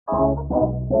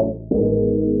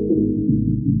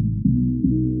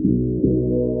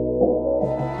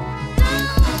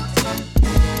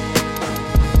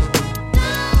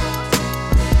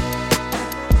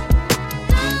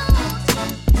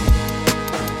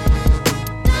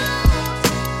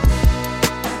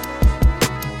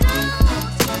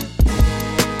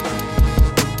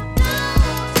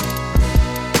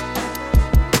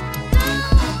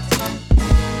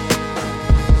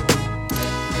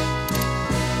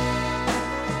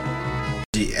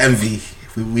Envy,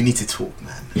 we need to talk,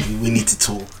 man. We need to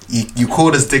talk. You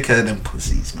called us dickhead and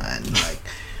pussies, man. Like,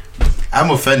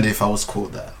 I'm offended if I was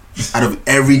called that. Out of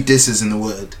every disses in the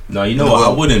world. No, you know what?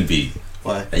 I wouldn't be.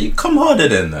 Why? You come harder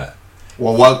than that.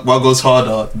 Well, what goes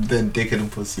harder than dickhead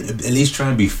and pussy? At least try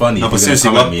and be funny. No, but seriously,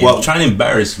 what try and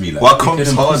embarrass me. Like, what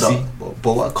comes harder?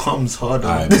 But what comes harder?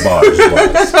 Alright, bars.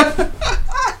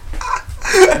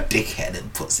 Dickhead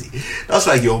and pussy. That's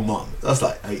like your mom.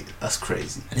 That's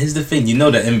crazy. And here's the thing, you know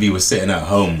that Envy was sitting at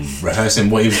home rehearsing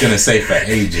what he was gonna say for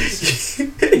ages.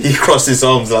 He crossed his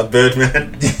arms like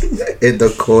Birdman in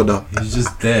the corner. He was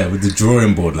just there with the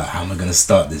drawing board, like, how am I gonna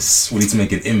start this? We need to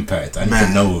make an impact. I need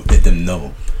to know, let them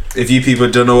know. If you people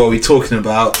don't know what we're talking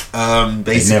about,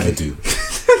 basically they never do.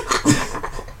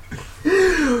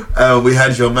 We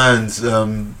had your man's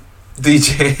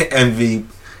DJ Envy.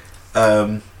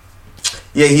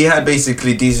 Yeah, he had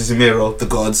basically Jesus and Miro, the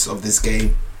gods of this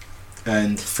game,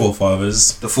 and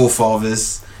the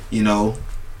forefathers, you know,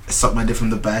 suck my dick from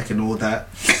the back and all that.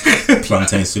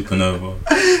 Plantain Supernova.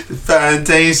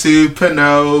 Plantain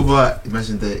Supernova.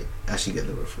 Imagine they actually get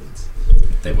the reference.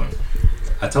 They won't.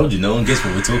 I told you, no one gets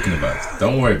what we're talking about.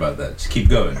 Don't worry about that. Just keep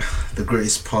going. The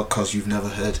greatest podcast you've never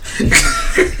heard.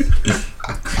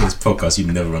 Greatest podcast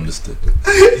you've never understood.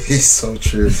 It's so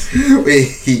true.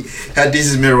 He had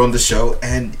Jesus Mirror on the show,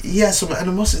 and he had some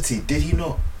animosity. Did he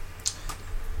not?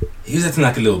 He was acting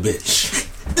like a little bitch.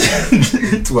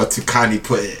 to kindly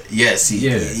put it. Yes, he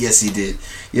did.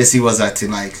 Yes, he was acting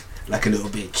like a little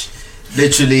bitch.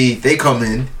 Literally, they come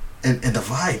in and the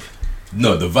vibe.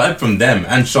 No, the vibe from them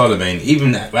and Charlemagne,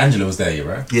 even Angela was there,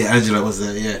 right? Yeah, Angela was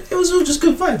there, yeah. It was all just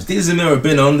good vibes. These and Miro have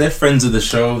been on, they're friends of the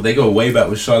show. They go way back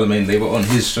with Charlemagne. They were on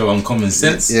his show on Common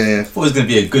Sense. Yeah. Thought it was going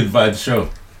to be a good vibe show.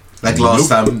 Like last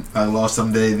time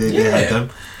they had them.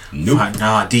 Nope.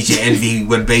 Nah, DJ Envy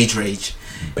went beige rage.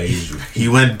 Beige rage. He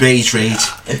went beige rage.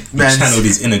 Man, channeled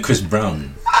his inner Chris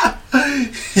Brown.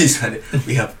 He said,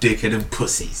 we have dickhead and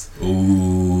pussies.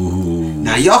 Ooh.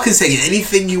 Now y'all can say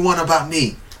anything you want about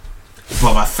me.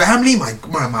 But my family, my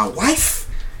wife?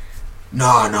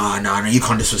 No, you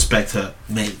can't disrespect her,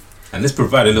 mate. And let's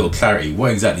provide a little clarity.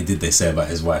 What exactly did they say about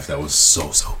his wife that was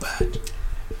so bad?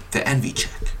 The envy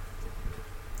check.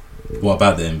 What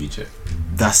about the envy check?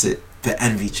 That's it. The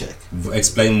envy check.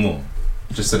 Explain more.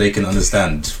 Just so they can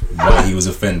understand why he was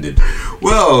offended.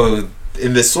 Well,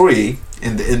 in the story,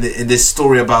 in this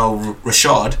story about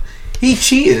Rashad, he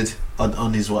cheated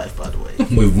on his wife, by the way.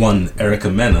 With one Erica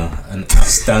Mena, an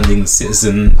outstanding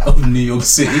citizen of New York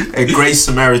City. A great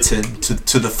Samaritan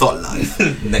to the thought life.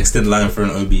 Next in line for an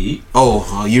OBE.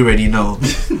 Oh, you already know.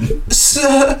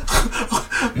 Sir,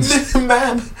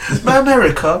 ma'am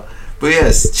Erica. But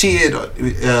yes, cheated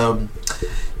on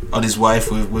his wife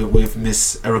with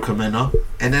Miss Erica Mena,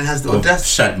 and then has the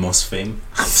audacity. Shadmoss fame.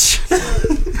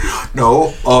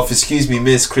 No, excuse me,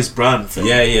 Miss Chris Brown fame.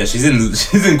 Yeah, she's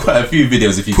in quite a few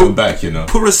videos if you go back, you know.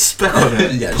 Put respect on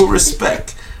her. Yeah, put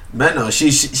respect. Mena,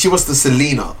 she was the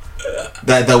Selena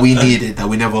that we needed, that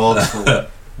we never asked for.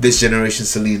 This generation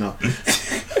Selena.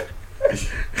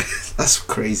 That's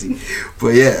crazy.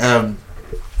 But yeah,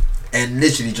 and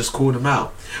literally just called him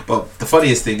out. But the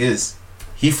funniest thing is,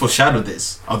 he foreshadowed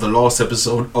this on the last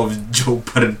episode of Joe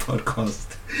Budden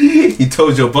podcast. He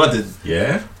told Joe Budden.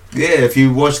 Yeah? Yeah, if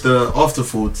you watch the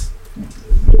afterthoughts,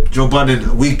 Joe Budden,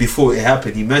 a week before it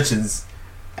happened, he mentions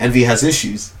Envy has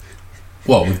issues.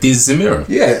 What, with Jesus and Miro?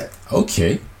 Yeah.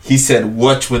 Okay. He said,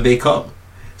 watch when they come.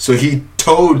 So he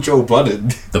told Joe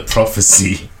Budden. The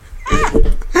prophecy.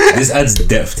 This adds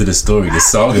depth to the story. The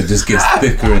saga just gets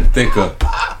thicker and thicker.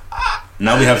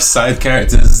 Now we have side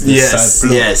characters.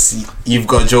 Yes. You've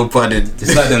got Joe Budden.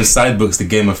 It's like them side books, the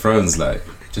Game of Thrones, like,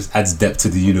 just adds depth to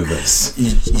the universe. You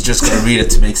just gotta read it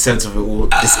to make sense of it all.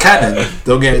 It's canon.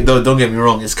 Don't get me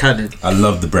wrong. It's canon. I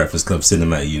love the Breakfast Club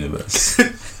cinematic universe.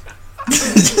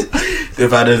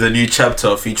 They've added a new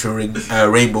chapter featuring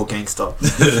Rainbow Gangster.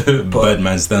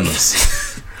 Birdman's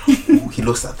Thanos. He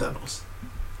looks like Thanos.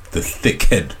 The thick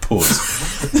head pause.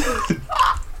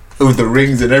 With the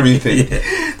rings and everything. Yeah.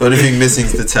 The only thing missing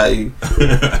is the tattoo.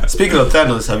 Speaking of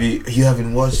Thanos, you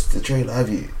haven't watched the trailer, have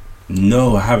you?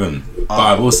 No, I haven't. But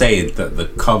I will say that the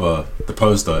cover, the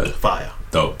poster, fire.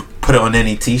 Dope. Put it on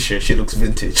any t-shirt, she looks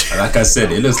vintage. Like I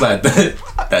said, it looks like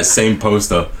that same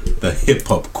poster, the hip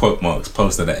hop quote marks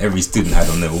poster that every student had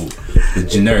on their wall. The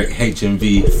generic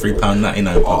HMV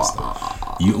 £3.99 poster.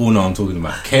 You all know what I'm talking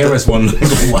about. KRS-One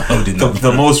looks wild in that.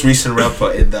 The most recent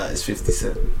rapper in that is 50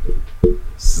 Cent.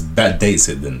 So that dates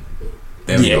it then.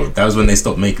 There we go. That was when they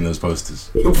stopped making those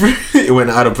posters. It went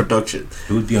out of production.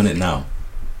 Who would be on it now?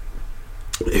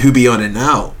 Who be on it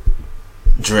now?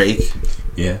 Drake.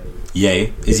 Yeah.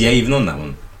 Ye. Is Ye even on that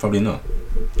one? Probably not.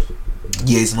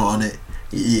 Ye's not on it.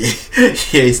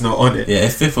 Ye's not on it. Yeah,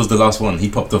 if Fifth was the last one, he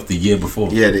popped off the year before.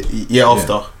 Yeah, the year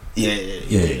after.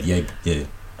 Yeah.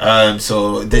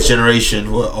 So this generation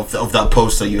of that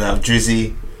poster, you have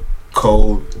Drizzy,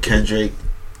 Cole, Kendrick,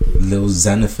 Lil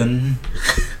Xanathan,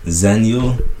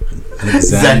 Zaniel,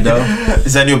 Alexander,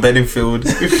 Zaniel Bedingfield.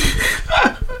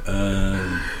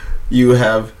 You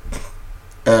have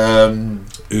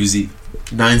Uzi,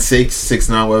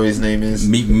 9669, whatever his name is.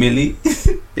 Meek Millie.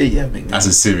 Yeah, Meek Millie. That's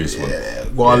a serious one. Yeah.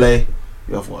 Wale.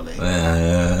 You have Wale.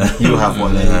 You have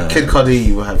Wale. Kid Cudi.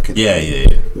 You will have Kid Cudi.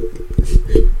 Yeah.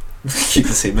 Keep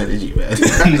the same energy, man.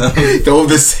 They're all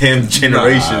the same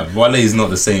generation. Wale is not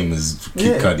the same as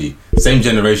Kid Cudi. Same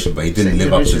generation, but he didn't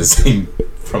live up to the same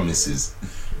promises.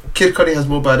 Kid Cudi has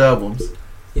more bad albums.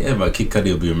 Yeah, but Kid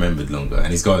Cudi will be remembered longer, and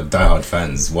he's got diehard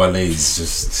fans. Wale is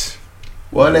just...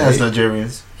 Wale has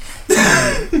Nigerians.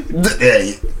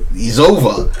 Yeah, he's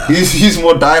over. He's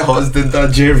more diehards than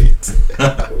Nigerians.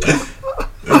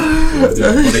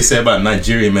 What they say about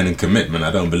Nigerian men and commitment,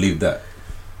 I don't believe that.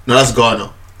 No, that's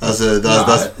Ghana. That's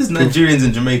it's Nigerians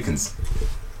and Jamaicans.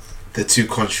 The two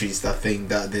countries that think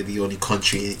that they're the only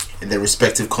country in their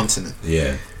respective continent.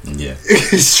 Yeah.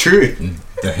 It's true.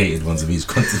 The hated ones of each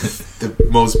continent. The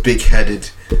most big-headed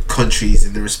countries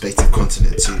in the respective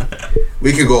continent too.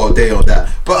 We could go all day on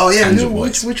that. But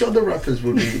which other rappers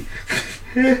would be?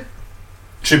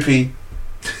 Trippy.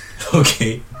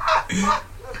 Okay.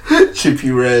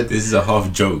 Trippy Red. This is a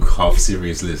half joke, half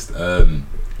serious list.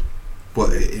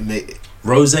 What it may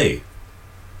Rose.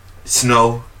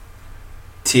 Snow.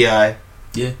 T.I.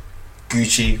 Yeah.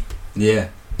 Gucci. Yeah.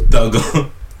 Thug.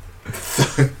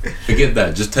 Forget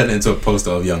that. Just turn it into a poster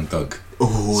of Young Thug.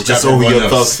 Oh, just over your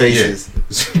Thug's faces.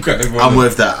 Yeah. I'm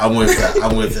with that.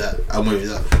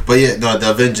 But yeah, no,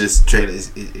 the Avengers trailer is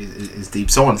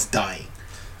deep. Someone's dying.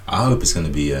 I hope it's gonna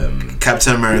be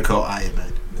Captain America or Iron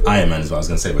Man. Iron Man is what I was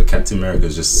gonna say, but Captain America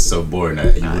is just so boring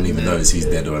that you wouldn't even notice he's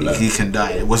dead or alive. He can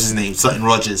die. What's his name? Something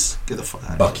Rogers. Get the fuck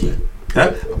out. Bucky.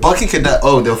 Huh? Bucky can die.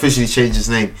 Oh, they officially changed his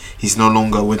name. He's no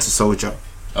longer Winter Soldier.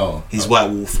 Oh, he's White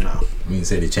Wolf now. I mean,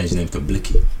 say they changed the name to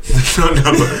Blicky. No,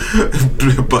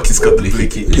 Bucky's got the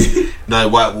Blicky. No,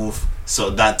 White Wolf. So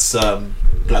that's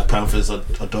Black Panther's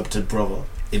adopted brother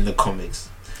in the comics.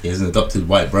 He has an adopted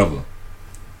white brother.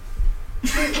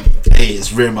 Hey,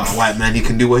 it's real, my white man. He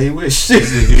can do what he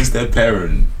wishes. Who's their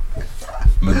parent?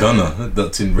 Madonna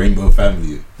adopting Rainbow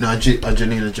Family. No,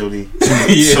 Angelina Jolie.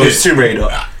 Yeah. So it's Tomb Raider.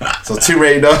 So Tomb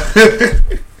Raider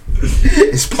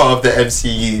is part of the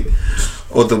MCU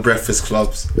or the Breakfast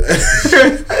Club's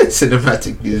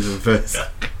cinematic universe.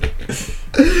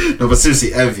 No, but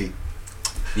seriously, Envy.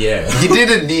 Yeah. He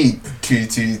didn't need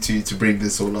to bring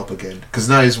this all up again, because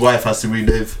now his wife has to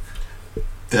relive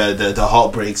the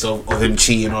heartbreaks of him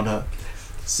cheating on her.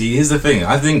 See, here's the thing.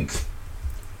 I think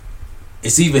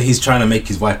it's either he's trying to make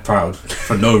his wife proud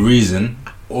for no reason,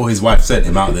 or his wife sent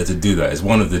him out there to do that. It's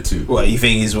one of the two. What, you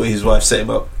think his wife set him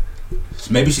up?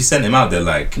 Maybe she sent him out there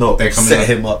like... No, they're coming set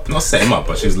him up. Not set him up,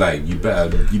 but she was like, you better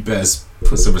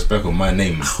put some respect on my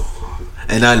name.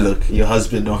 And now look, your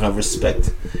husband don't have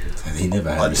respect. And he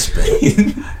never had respect.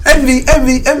 Envy.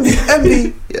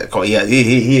 Yeah, come on, he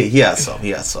has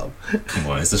some. Come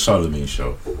on, it's the Charlemagne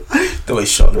show. The way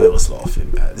Charlemagne was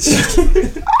laughing, man.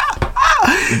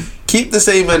 Keep the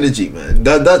same energy, man.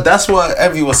 That's what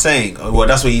Envy was saying. Well,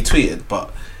 that's what he tweeted.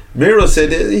 But Miro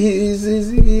said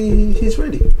he's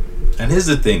ready. And here's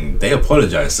the thing, they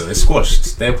apologized, so they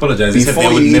squashed. They apologized. They Before said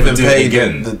they would he never even do paid it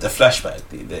again. the flashback,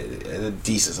 the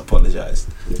Jesus apologized.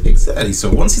 Exactly.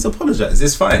 So once he's apologized,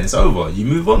 it's fine. It's over. You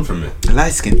move on from it.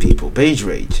 Light-skinned people, beige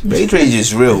rage. Beige rage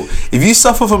is real. If you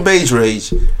suffer from beige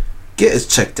rage, get us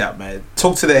checked out, man.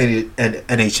 Talk to the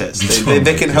NHS.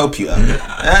 They can help you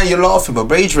out. You're laughing, but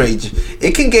beige rage,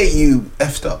 it can get you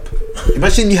effed up.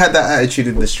 Imagine you had that attitude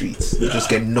in the streets. You just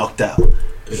get knocked out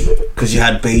because you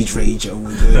had beige rage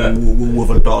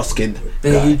with a dark skin.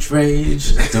 Beige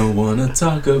rage, don't wanna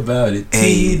talk about it.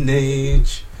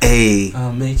 Teenage. Hey,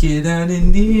 I'll make it out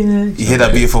in the end. you hear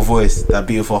that beautiful voice, that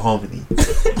beautiful harmony.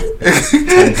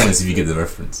 10 points if you get the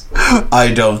reference.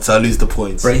 I don't. I lose the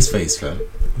points. Brace face, fam.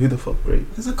 Who the fuck, Brace?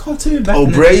 There's a cartoon back Oh,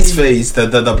 in the Brace day. face,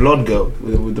 the blonde girl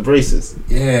with the braces.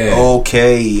 Yeah.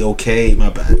 Okay, my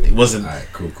bad. It wasn't. Alright,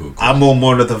 cool. I'm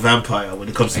more of the vampire when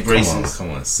it comes to Hey, braces.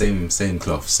 Come on. Same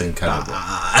cloth, same caliber.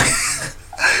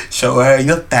 Show her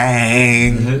your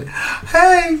thing.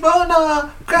 Hey,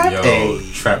 Mona, grab Yo,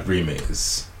 it. trap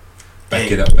remix. Back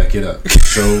Hey. it up.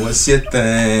 Show us your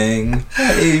thing.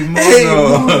 Hey, Mono. Hey,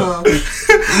 Mona.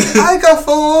 I got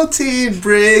 14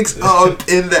 bricks up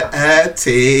in the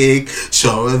attic.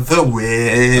 Show her the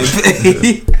whip.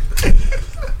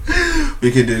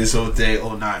 We can do this all day,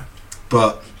 all night.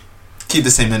 But keep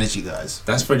the same energy, guys.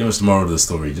 That's pretty much the moral of the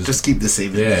story. Just keep the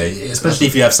same yeah, energy. especially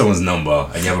if you have someone's number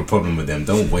and you have a problem with them,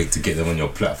 don't wait to get them on your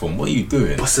platform. What are you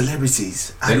doing? But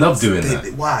celebrities, They love doing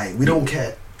that. Why? We don't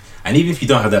care. And even if you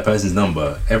don't have that person's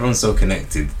number, everyone's so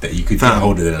connected that you could Fam. get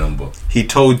hold of their number. He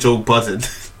told Joe Budden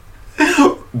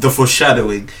the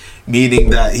foreshadowing, meaning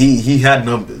that he had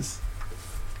numbers.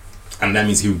 And that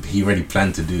means he already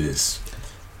planned to do this.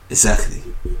 Exactly.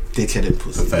 Dickhead and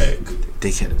pussies. Pathetic.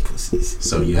 Dickhead and pussies.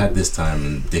 So you had this time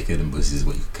and dickhead and pussy is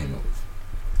what you came up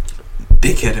with.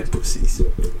 Dickhead and pussies.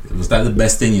 Was that the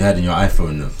best thing you had in your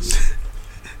iPhone notes?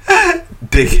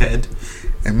 Dickhead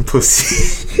and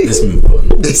pussy. Let's move on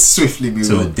Let's swiftly move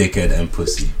to a on. dickhead and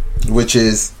pussy. Which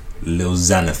is Lil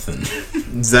Xanathan.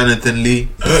 Xanathan Lee.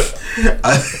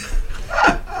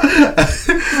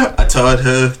 I told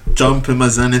her jump in my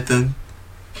Xanathan.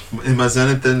 In my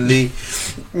Xanathan Lee.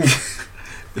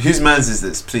 Whose man's is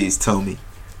this? Please tell me.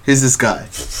 Who's this guy?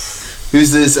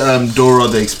 Who's this Dora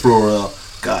the Explorer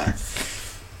guy?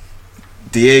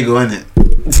 Diego, innit?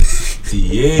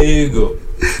 Diego.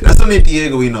 That's the only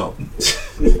Diego we know.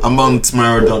 Amongst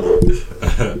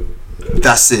Maradona.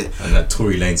 That's it. And that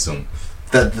Tory Lane song.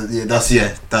 That's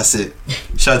it.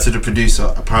 Shout out to the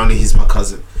producer. Apparently he's my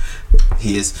cousin.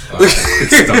 He is. Quick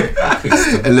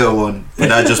stop. A little one. But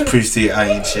that just proves to you I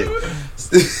ain't shit.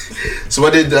 So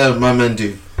what did my man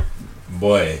do?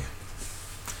 Boy.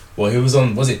 Well, he was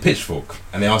on, was it Pitchfork?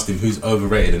 And they asked him who's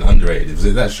overrated and underrated. Was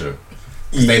it that show?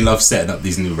 'Cause they love setting up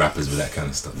these new rappers with that kind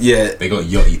of stuff. Yeah. They got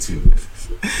Yachty too.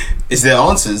 It's their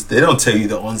answers. They don't tell you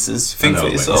the answers. Think I know, for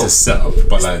but yourself. it's a setup.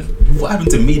 But like, what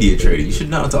happened to media trading? You should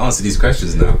know how to answer these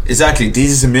questions now. Exactly.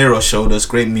 DJ Samira showed us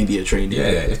great media training. Yeah,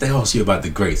 if they ask you about the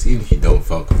greats, even if you don't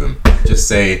fuck with them, just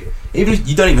say, even if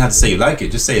you don't even have to say you like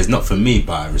it, just say it's not for me,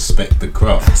 but I respect the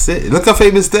craft. That's it. Look at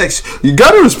Famous Dex. You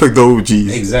gotta respect the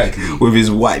OGs. Exactly. With his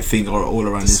white thing all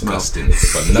around Disgusting.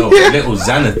 his But no, little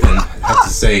Xanathan had to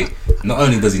say, not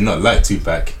only does he not like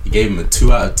Tupac, he gave him a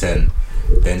 2 out of 10,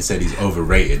 then said he's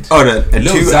overrated. mouth. Oh, a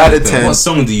Lil 2 out of Xanathan, 10. What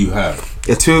song do you have?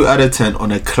 A 2 out of 10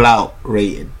 on a clout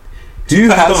rating. Do you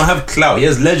Tupac don't have clout. He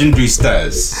has legendary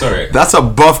status. Sorry. That's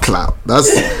above clout. That's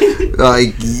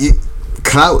like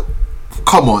clout.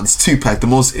 Come on, it's Tupac, the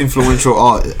most influential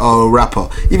rapper.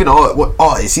 Even what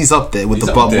artist? He's up there with He's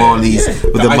the up Bob there, Marleys, yeah.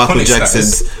 with The the Michael iconic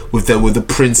Jacksons, with the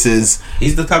Princes.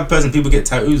 He's the type of person people get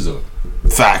tattoos of.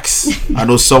 Facts. I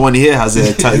know someone here has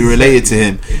a tattoo related to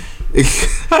him.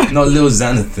 Not Lil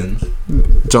Xanathan.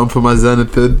 Jump on my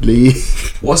Xanathan Lee.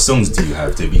 What songs do you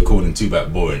have to be calling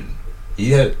Tupac boring?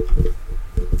 Yeah.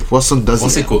 What song does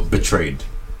What's he it called? Betrayed.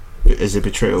 Is it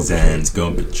Betrayal? Zan's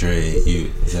gonna betray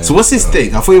you. Zan's So what's his gonna-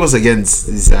 thing? I thought he was against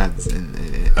Zan's.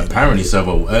 Apparently so,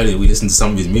 but earlier we listened to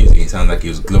some of his music. It sounded like he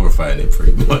was glorifying it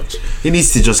pretty much. He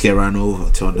needs to just get ran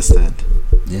over to understand.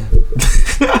 Yeah.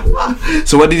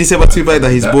 So what did he say about Tupac?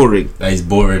 That he's boring. That he's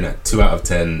boring at 2 out of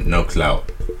 10, no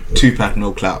clout. Tupac,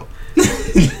 no clout.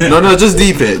 No, just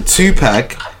deep it.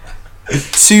 Tupac,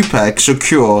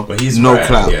 Shakur, But he's no right,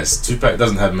 clout. Yes, Tupac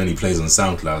doesn't have many plays on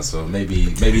SoundCloud, so maybe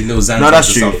Lil Xan. No,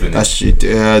 that's true. Something. That's true.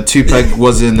 Tupac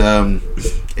wasn't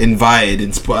invited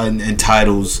in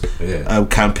Tidal's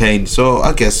campaign, so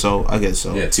I guess so.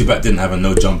 Yeah, Tupac didn't have a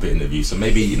no jumper interview, so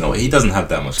maybe he doesn't have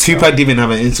that much. Tupac clout. didn't even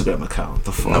have an Instagram account.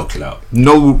 The fuck? No clout.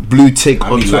 No blue tick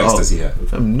How on many Twitter. likes does he have?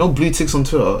 Fam, no blue ticks on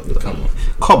Twitter. Come on.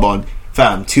 Come on,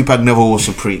 fam. Tupac never was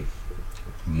supreme.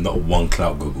 Not one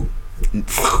clout Google.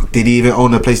 Did he even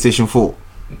own a PlayStation 4?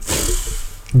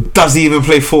 Does he even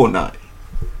play Fortnite?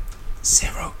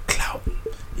 0 clout.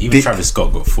 Even Travis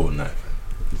Scott got Fortnite.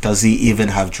 Does he even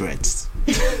have dreads?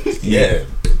 Yeah.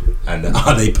 And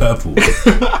are they purple?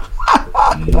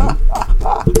 No.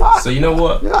 So you know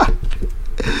what?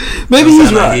 Maybe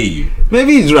he's I right. hear you.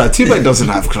 Maybe he's right. Tupac doesn't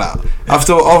have clout.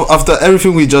 After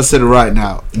everything we just said right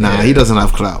now, he doesn't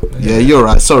have clout. Yeah, you're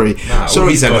right. Sorry,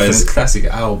 sorry, Xanathan. Classic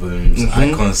albums,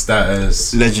 icon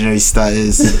status, legendary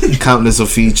status, countless of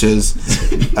features,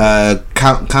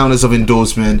 countless of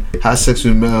endorsement. Has sex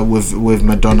with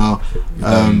Madonna,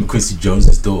 Quincy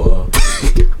Jones's daughter,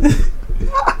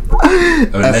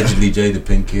 allegedly Jada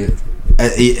Pinkett.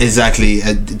 Exactly,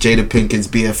 Jada Pinkett's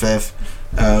BFF.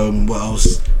 What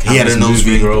else? He had a nose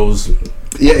ring. Rolls.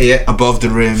 Yeah. Above the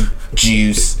rim,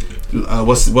 Juice.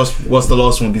 What's the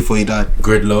last one before he died?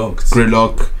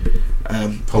 Gridlock.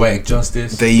 Poetic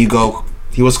Justice. There you go.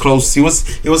 He was close. He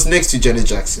was next to Janet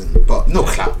Jackson, but no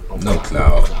clout. No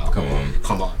clout.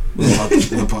 Come on. We're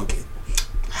bugging.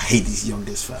 I hate these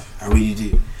youngest fam. I really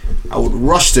do. I would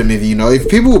rush them if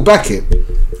people would back him.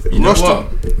 You know what?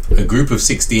 A group of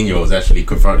 16-year-olds actually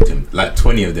confronted him. Like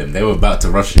 20 of them. They were about to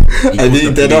rush him.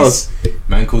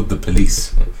 Man called the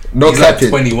police. He's like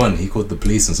 21. He called the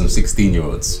police on some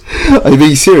 16-year-olds. Are you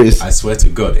being serious? I swear to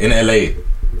God. In LA.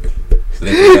 So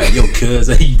they were like, yo, cuz,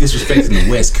 are you disrespecting the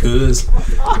West, cuz?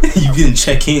 You didn't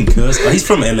check in, cuz. Oh, he's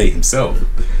from LA himself.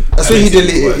 That's why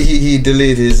he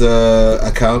deleted his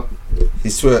account.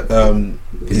 His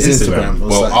Instagram.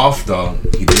 Well, after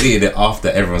he deleted it, after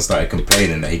everyone started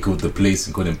complaining that he called the police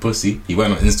and called him pussy, he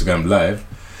went on Instagram Live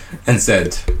and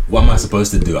said, "What am I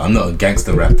supposed to do? I'm not a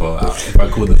gangster rapper. If I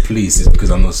call the police, it's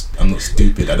because I'm not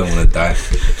stupid. I don't want to die."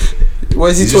 Why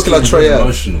is he talking like Trey F?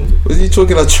 What is he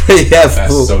talking like Trey F?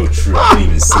 That's so true. I didn't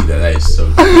even see that. That is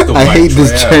so true. I hate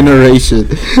this generation.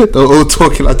 They're all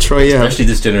talking like Trey F. Especially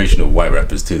this generation of white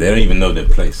rappers too. They don't even know their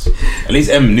place. At least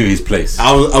M knew his place.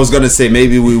 I was gonna say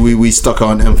maybe we stuck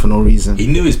on M for no reason. He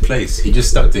knew his place. He just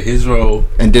stuck to his role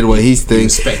and did what he's doing.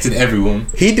 Respected everyone.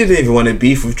 He didn't even want to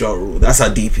beef with Ja Rule. That's how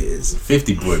deep it is.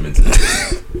 50 boy mentality.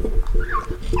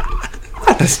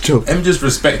 That's true. M just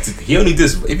respected. He only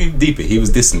dissed. If you deep it, he was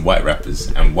dissing white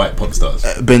rappers and white pop stars.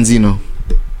 Benzino.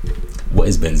 What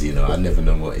is Benzino? I never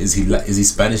know. What is he? Is he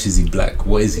Spanish? Is he black?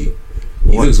 What is he?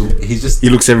 He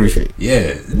looks everything.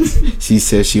 Yeah. She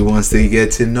says she wants to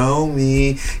get to know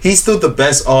me. He's still the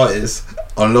best artist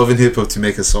on Love and Hip Hop to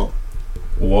make a song.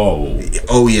 Whoa.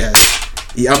 Oh yeah.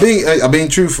 I'm being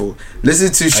truthful.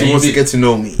 Listen to She Wants to Get to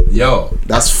Know Me. Yo,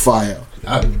 that's fire.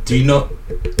 Do you not?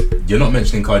 You're not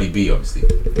mentioning Cardi B, obviously.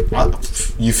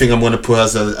 You think I'm gonna put her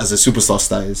as a superstar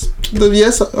status?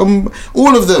 Yes,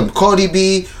 all of them. Cardi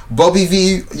B, Bobby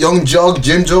V, Young Jug,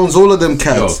 Jim Jones, all of them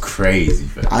cats. You're crazy,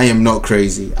 fam. I am not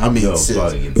crazy. I mean,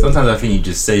 sometimes I think you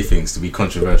just say things to be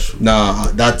controversial. Nah,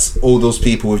 that's all those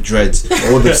people with dreads.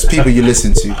 All those people you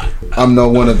listen to. I'm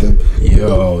not one of them.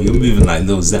 Yo, you're moving like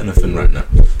little Xanathan right now.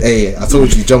 Hey, I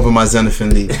told you, jump on my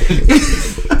Xanathan lead.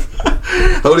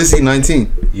 How old is he?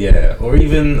 19? Yeah, or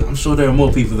even I'm sure there are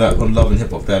more people that on Love and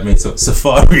Hip Hop that have made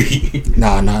Safari.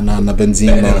 Nah, Benzino.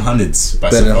 Better than Hundreds by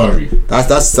Safari.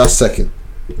 That's second.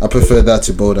 I prefer that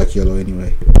to Bodak Yellow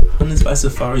anyway. Hundreds by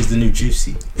Safari is the new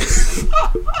Juicy.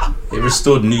 It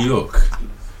restored New York.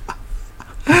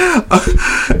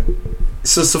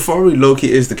 So Safari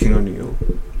low-key is the king of New York.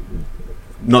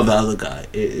 Not the other guy.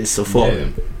 It's Safari. Yeah,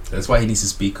 that's why he needs to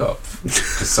speak up.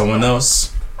 Because someone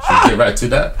else should get right to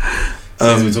that.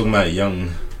 Since we're talking about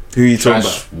young, who are you talking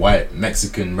about? White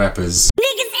Mexican rappers.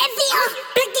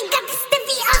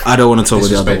 I don't want to talk about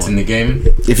the other one. Disrespecting the game.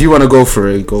 If you want to go for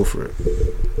it, go for it.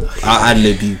 I'd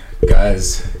live you,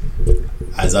 guys.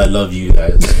 As I love you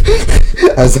guys.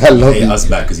 As I love you. Hate us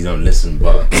back because you don't listen,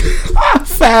 but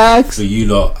facts. For you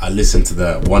lot, I listened to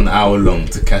that 1 hour long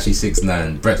Tekashi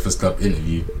 6ix9ine Breakfast Club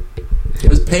interview. It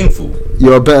was painful.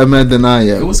 You're a better man than I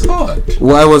am. It was hard.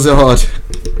 Why was it hard?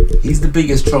 He's the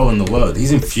biggest troll in the world.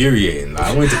 He's infuriating. Like,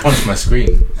 I wanted to punch my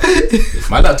screen.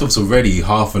 My laptop's already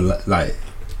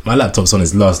my laptop's on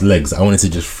his last legs. I wanted to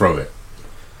just throw it.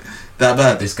 That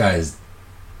bad? This guy is,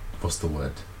 what's the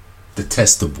word?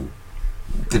 Detestable.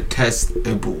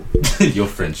 Detestable. You're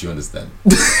French, you understand.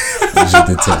 Je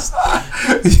detest.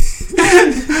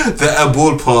 The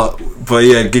able part, but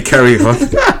yeah, get carry on.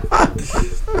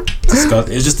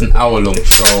 It's just an hour long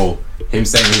troll. Him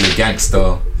saying he's a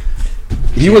gangster.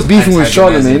 He was beefing with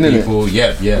Charlemagne, innit?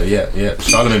 Yeah.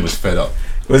 Charlemagne was fed up.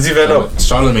 Was he fed up?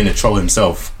 Charlemagne, the troll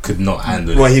himself, could not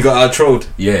handle it. Well, he got out-trolled.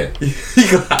 Yeah. He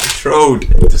got out-trolled.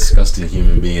 Disgusting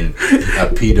human being. A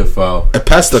paedophile. A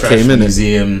pastor came in.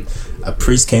 Museum. A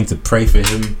priest came to pray for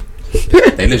him.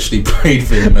 They literally prayed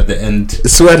for him at the end.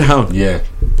 Swear down. Yeah.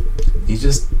 He's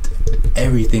just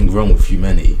everything wrong with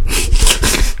humanity.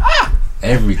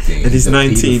 Everything. And he's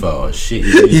 19. Shit,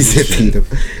 he's a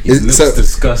pedophile. He looks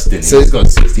disgusting. He's got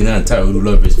 69 tattooed all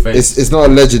over his face. It's not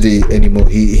allegedly anymore.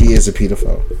 He is a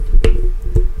pedophile.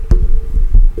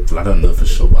 I don't know for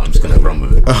sure, but I'm just gonna run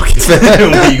with it.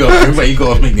 Okay. Why you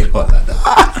gotta make me hot like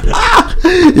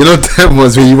that? You know them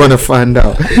ones where you want to find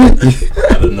out.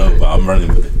 I don't know, but I'm running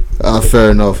with it.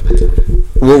 Fair enough.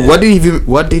 Well, what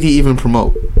did he even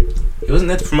promote? He wasn't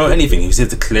there to promote anything. He was here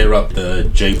to clear up the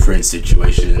J Prince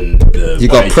situation. You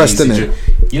got pressed, didn't it?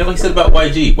 You know what he said about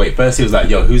YG? Wait, first he was like,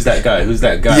 "Yo, who's that guy? Who's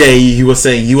that guy?" Yeah, he was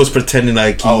saying, he was pretending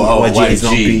like YG is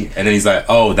not beat. And then he's like,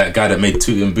 "Oh, that guy that made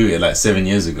Toot and Boot it like 7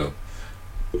 years ago."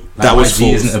 Like, That was YG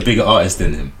false. isn't a bigger artist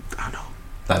than him. I know.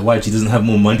 Like YG doesn't have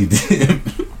more money than him.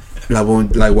 Like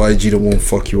YG don't won't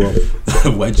fuck you up.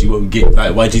 YG won't get,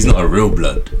 like, YG's not a real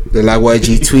blood. They're like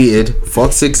YG tweeted,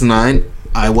 "Fuck 6ix9ine.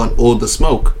 I want all the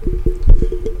smoke."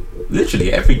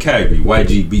 Literally every category,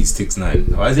 YG beats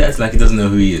 6ix9ine. Why is he acting like he doesn't know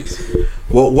who he is?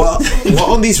 What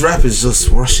on these rappers just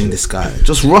rushing this guy?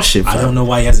 Just rush him, fam. I don't know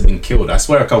why he hasn't been killed. I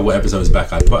swear a couple episodes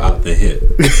back I put out the hit.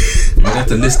 You might have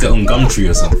to list it on Gumtree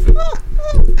or something.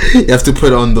 You have to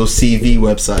put it on those CV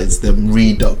websites, them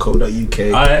read.co.uk.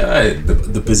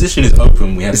 The position is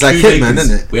open. We have It's like Hitman,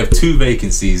 isn't it? We have 2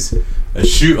 vacancies: a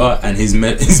shooter and his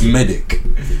medic.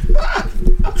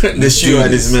 The shooter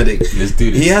and his medic. Let's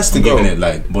do this. He has to I'm go. giving it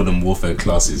like Modern Warfare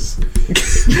classes.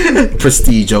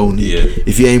 Prestige only. Yeah.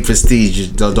 If you ain't prestige,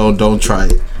 don't try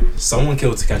it. Someone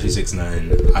killed Tekashi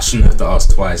 6ix9ine. I shouldn't have to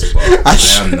ask twice, but I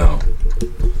am now.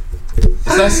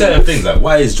 It's like certain things, like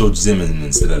why is George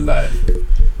Zimmerman still alive?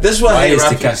 That's why Why I hate is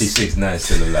rappers. Tekashi 6ix9ine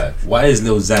still alive? Why is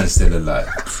Lil Xan still alive?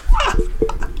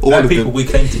 All Like of people them. we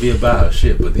claim to be about our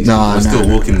shit, but these people are still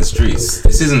walking the streets.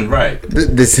 This isn't right.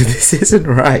 This isn't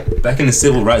right. Back in the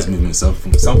civil rights movement,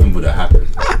 something would have happened.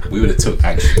 We would have took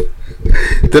action.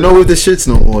 They're not with the shits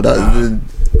no more.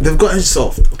 They've gotten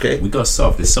soft, okay? We got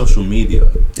soft. It's social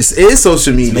media. It is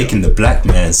social media. It's making the black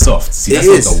man soft. See, that's It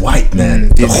what is. the white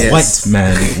man, Yes. white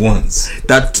man wants.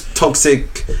 That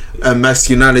toxic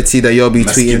masculinity that you'll be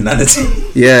tweeting.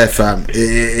 Masculinity. Yeah, fam.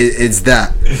 It's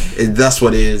that. That's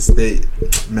what it is.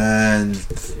 Man,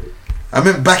 I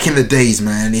mean, back in the days,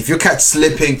 man. If you catch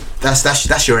slipping,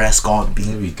 that's your ass gone.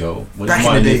 There we go. What Back did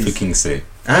in Martin the Luther days. King say?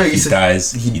 He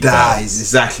dies. He dies.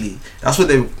 Exactly. That's what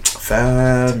they.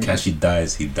 Fam. Tekashi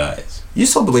dies. He dies. You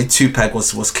saw the way Tupac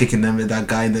was kicking them with that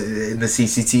guy in the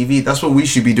CCTV. That's what we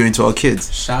should be doing to our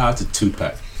kids. Shout out to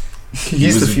Tupac. He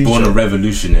He's the was future. born a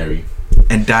revolutionary.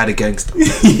 And died a gangster.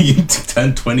 He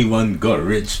turned 21, got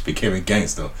rich, became a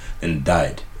gangster, and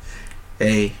died.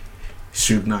 Hey,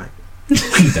 Suge Knight.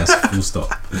 That's full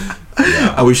stop.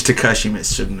 Yeah. I wish Tekashi met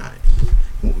Suge Knight.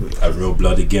 A real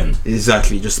blood again.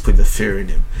 Exactly, just to put the fear in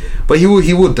him. But he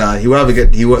will die. He will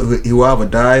either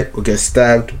die or get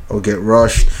stabbed or get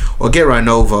rushed or get run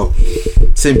over.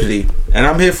 Simply, and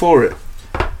I'm here for it.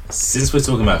 Since we're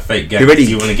talking about fake gangs, do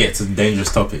you want to get to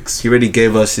dangerous topics? He already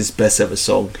gave us his best ever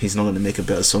song. He's not going to make a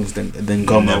better songs than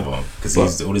Gomo. Never,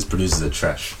 because all his producers are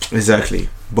trash. Exactly.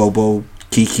 Bobo,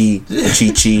 Kiki,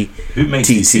 Chi-Chi. Who makes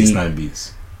these 6ix9ine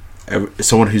beats?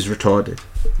 Someone who's retarded.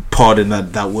 Pardon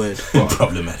that word.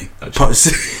 Problematic.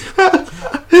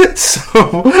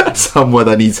 Someone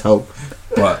that needs help.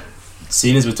 But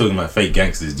seeing as we're talking about fake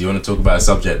gangsters, do you want to talk about a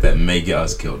subject that may get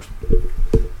us killed?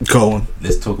 Go on.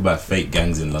 Let's talk about fake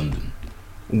gangs in London.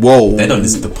 Whoa. They don't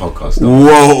listen to podcasts.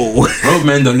 Whoa. Road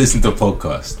men don't listen to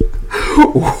podcasts.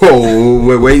 Whoa.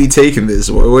 Where are you taking this?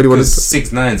 What do you want to?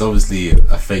 6ix9ine's obviously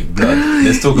a fake blood.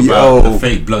 Let's talk about the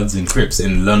fake bloods and Crips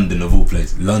in London of all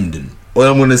places. London. What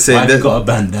I'm gonna say. Why have you got a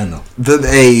bandana?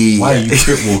 Why are you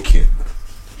Crip walking?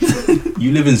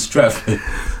 You live in Stratford.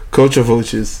 Culture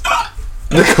vultures.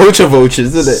 The culture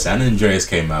vultures, isn't it? San Andreas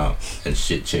came out and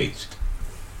shit changed.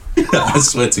 I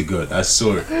swear to God, I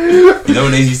saw it. You know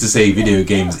when they used to say video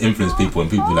games influence people and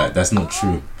people were like, that's not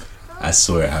true. I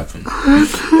saw it happen.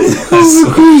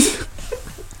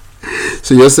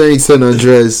 So you're saying San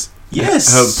Andreas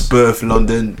helped birth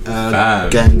London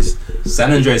gangs?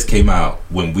 San Andreas came out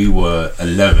when we were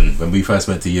 11, when we first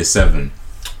went to year 7.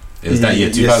 It was that year,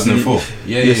 2004.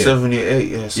 Year 7, year 8,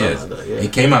 yeah, something like that, yeah.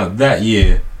 It came out that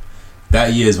year.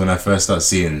 That year is when I first started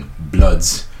seeing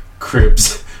Bloods,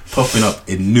 Crips popping up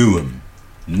in Newham.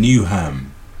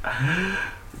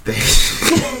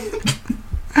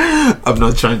 I'm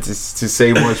not trying to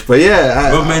say much, but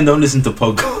yeah. But men don't listen to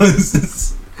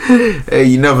podcasts. Hey,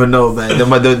 you never know, man.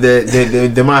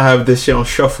 They might have this shit on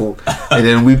shuffle, and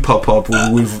then we pop up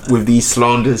with these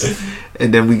slanders,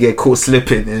 and then we get caught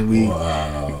slipping, and we.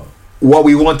 Wow. What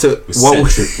we want to.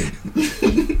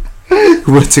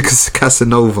 We went to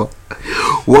Casanova.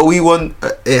 What we want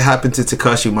it happened to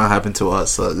Tekashi might happen to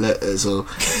us. So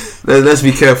let's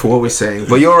be careful what we're saying.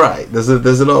 But you're right. There's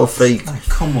a lot of fake.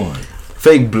 Come on.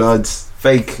 Fake bloods,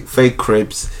 fake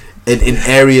Crips, in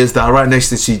areas that are right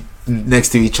next next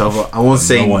to each other. I won't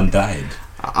say no one died.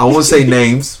 I won't say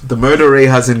names. The murder rate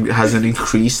hasn't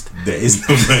increased. There is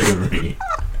no murder rate.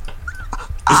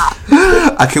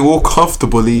 I can walk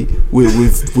comfortably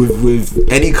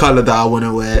with any color that I want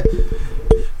to wear.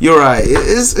 You're right.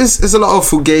 It's a lot of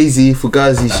fugazi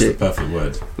That's shit. the perfect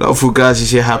word. A lot of fugazi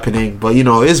shit happening, but you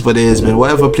know, it is what it is, man.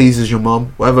 Whatever pleases your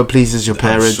mom, whatever pleases your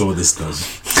parents. I'm sure this does.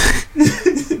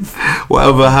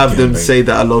 Whatever, have them say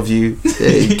that I love you.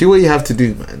 Hey, do what you have to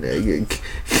do, man.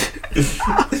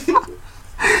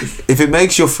 If it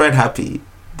makes your friend happy,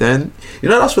 then you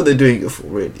know that's what they're doing it for,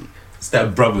 really. It's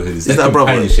that brotherhood. It's It's that that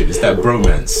brotherhood. companionship. It's that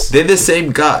bromance. They're the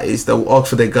same guys that will ask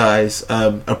for their guys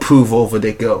approval over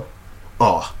their girl.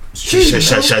 Oh,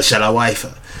 shall I wife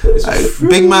her?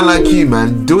 Big man like you,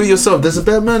 man, do it yourself. There's a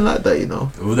better man like that, you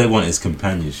know. All they want is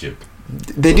companionship.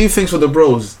 They do things for the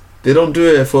bros. They don't do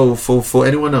it for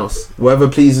anyone else. Whatever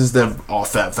pleases them. Oh,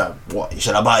 fam, what?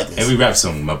 Should I buy this? Every rap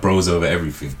song, my bros over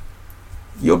everything.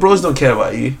 Your bros don't care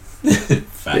about you.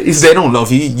 Facts. If they don't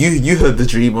love you, you heard the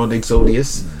dream on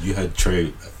Exodius. You heard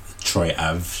Troy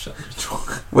Ave.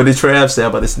 What did Trey have say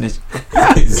about the snitch?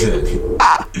 Exactly.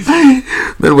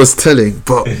 Man was telling,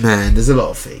 but man, there's a lot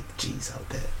of fake G's out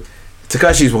there.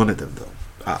 Tekashi's one of them, though.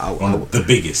 The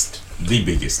biggest,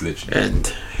 literally.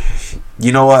 And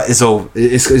you know what?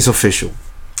 It's official.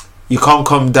 You can't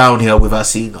come down here without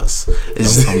seeing us.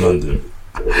 Don't come London.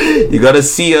 You gotta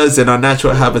see us in our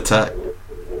natural habitat,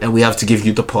 and we have to give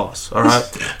you the pass. All right.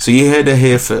 So you heard it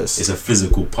here first. It's a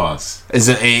physical pass.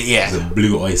 Yeah. It's a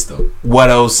blue oyster. What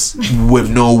else with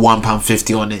no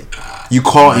 £1.50 on it? You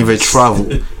can't even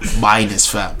travel. Minus,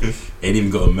 fam. Ain't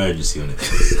even got emergency on it.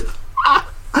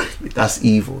 That's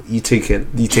evil. You take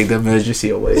the emergency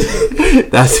away.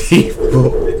 That's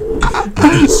evil.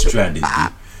 Stranded.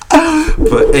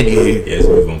 But anywho, Yeah, let's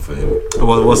move on for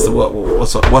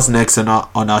him. what's next on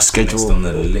our schedule? Next on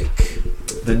the lick.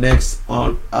 The next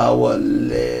on our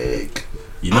leg.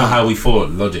 You know how we thought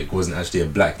Logic wasn't actually a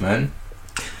black man?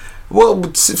 Well,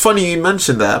 it's funny you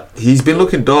mentioned that. He's been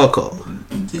looking darker.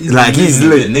 He's Like, been he's a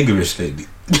bit niggerish lately.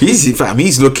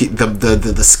 He's looking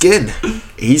the skin.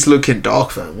 He's looking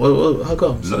dark, fam. What how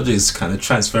come? Logic's kind of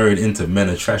transferring into Men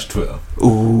Are Trash Twitter.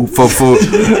 Ooh, for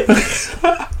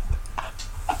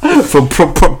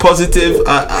positive.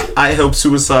 I help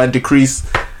suicide decrease.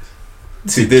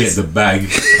 To get the bag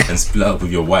and split up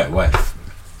with your white wife.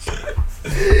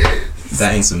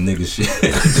 That ain't some nigga shit.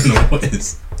 I don't know what it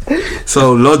is.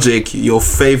 So Logic, your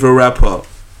favorite rapper,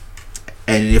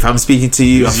 and if I'm speaking to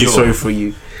you, I feel sorry for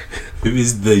you. Who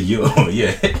is the yo?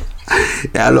 Yeah.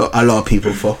 Yeah, a lot of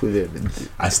people fuck with him.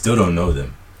 I still don't know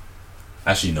them.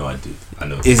 Actually, no, I do. I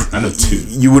know two.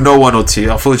 You will know one or two.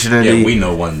 Unfortunately, Yeah, we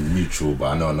know one mutual, but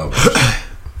I know another.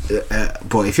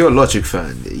 But if you're a Logic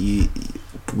fan,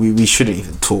 we shouldn't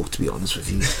even talk. To be honest with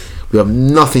you, we have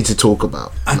nothing to talk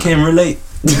about. I can relate.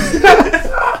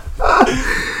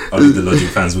 Only the Logic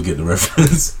fans will get the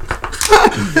reference.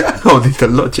 Only the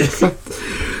Logic.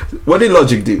 What did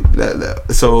Logic do?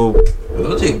 So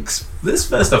Logic's. Let's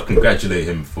first off congratulate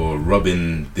him for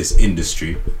robbing this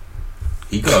industry.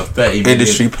 He got a 30 million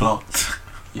industry plant.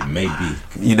 Yeah, maybe.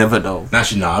 You never know.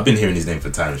 Actually, no, I've been hearing his name for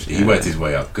time. He worked his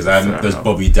way up because I Fair those enough.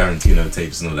 Bobby Tarantino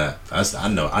tapes and all that.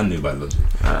 I knew about Logic.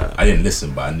 I didn't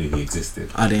listen, but I knew he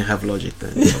existed. I didn't have Logic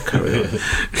then. So carry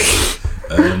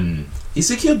on. He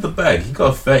secured the bag. He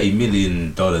got a $30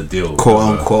 million deal, Quote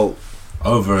unquote.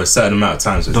 over a certain amount of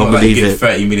time. So it's Don't not like you believe get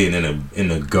 30 million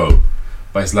in a go.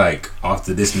 But it's like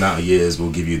after this amount of years,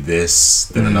 we'll give you this.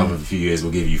 Then another few years,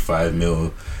 we'll give you 5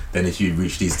 mil. Then if you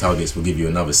reach these targets, we'll give you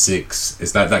another 6.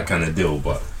 It's like that kind of deal.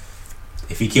 But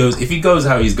if he goes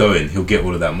how he's going, he'll get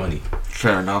all of that money.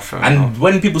 Fair enough. And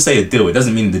when people say a deal, it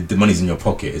doesn't mean the money's in your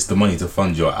pocket. It's the money to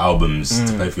fund your albums,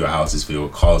 to pay for your houses, for your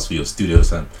cars, for your studio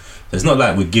time. It's not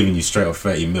like we're giving you straight off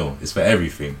 30 mil. It's for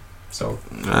everything. So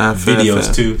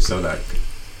videos too. So like,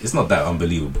 it's not that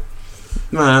unbelievable.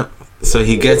 Nah. So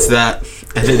he gets that,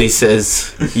 and then he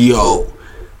says, "Yo,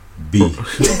 B.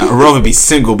 I'd rather be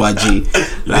single by G.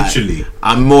 Like, Literally,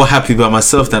 I'm more happy by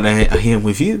myself than I am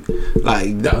with you.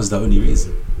 Like that was the only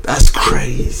reason. that's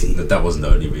crazy. That wasn't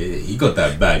the only reason. He got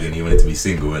that bag and he wanted to be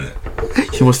single,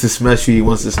 innit? He wants to smash who he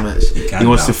wants to smash. He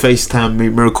wants now. to FaceTime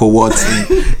Miracle Watts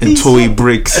and Toy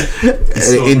Bricks,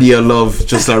 India Love,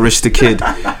 just like Rich the Kid.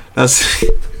 That's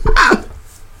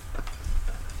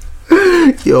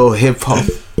yo, hip hop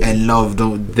and love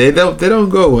don't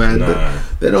go, man. Nah.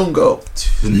 They don't go.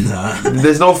 Nah.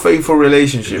 There's no faithful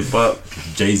relationship, but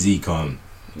Jay-Z can't.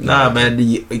 nah, man.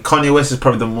 Kanye West is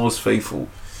probably the most faithful.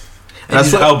 In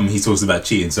his album, he talks about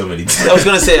cheating so many times. I was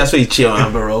gonna say that's why he cheated on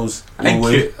Amber Rose.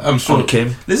 I'm sure. On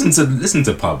Kim. Listen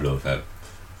to Pablo, fam.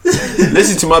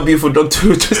 Listen to my beautiful dog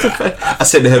too. Just the fact I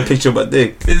sent her a picture of my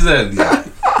dick. Exactly.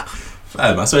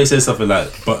 Fam, I saw he said something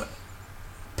like, but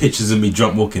pictures of me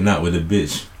drunk walking out with a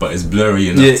bitch, but it's blurry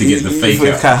enough to get the fake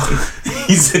out.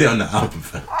 He said it on the album,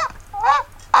 fam.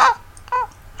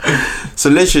 So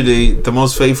literally, the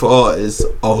most faithful artists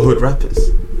are hood rappers.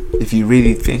 If you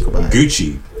really think about it.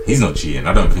 Gucci, he's not cheating.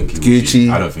 I don't think he would.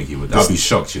 Gucci, I don't think he would. I'll be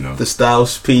shocked, you know. The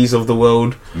Styles P's of the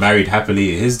world. Married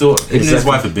happily. His daughter, him and his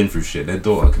wife have been through shit. Their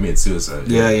daughter committed suicide.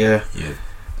 Yeah.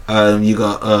 You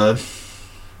got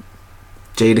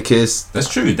Jadakiss. That's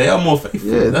true. They are more faithful.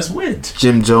 Yeah. That's weird.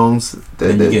 Jim Jones.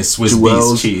 Then you get Swiss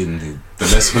Beats cheating. The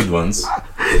less hood ones.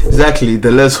 Exactly,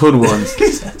 the less hood ones.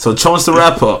 So Chance the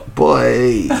Rapper,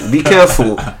 boy, be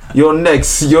careful. You're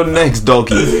next,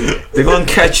 doggy. They're gonna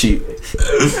catch you.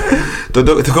 They're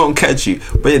gonna catch you.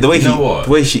 But yeah, the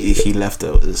way he left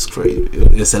her was great.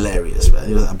 It was hilarious, man.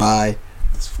 He was like, bye.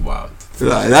 That's wild.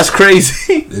 Like, that's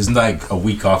crazy. It's like a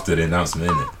week after the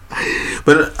announcement, isn't it?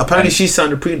 But apparently she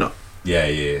signed a prenup.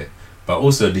 Yeah. But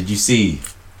also, did you see?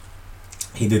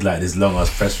 He did like this long ass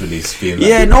press release being like,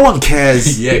 yeah, no one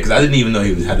cares. Yeah, because I didn't even know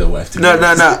he had a wife. No.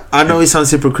 I know it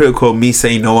sounds hypocritical, me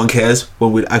saying no one cares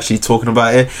when we're actually talking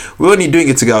about it. We're only doing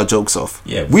it to get our jokes off.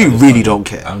 Yeah, we really don't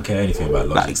care. I don't care anything about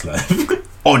Logic's life.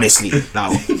 Honestly,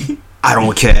 now I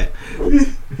don't care.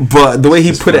 But the way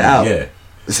he put it out,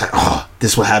 it's like, oh,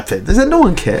 this will happen. It's like no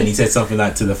one cares. And he said something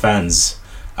like to the fans,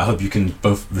 I hope you can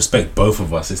both respect both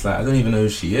of us. It's like, I don't even know who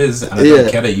she is, and I don't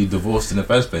care that you divorced in the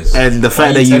first place. And the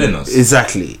fact that telling us?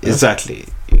 Exactly,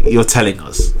 you're telling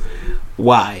us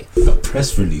why a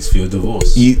press release for your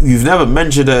divorce. You've never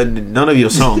mentioned her in none of your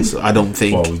songs. I don't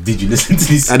think. Well, did you listen to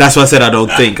these? And that's why I said I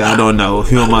don't think. I don't know.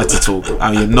 Who am I to talk?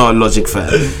 I mean, I'm not a Logic fan.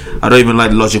 I don't even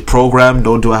like the Logic program.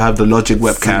 Nor do I have the Logic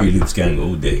webcam. Fruity Loops gang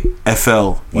all day. FL.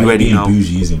 Why you already being know.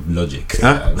 Bougie using Logic?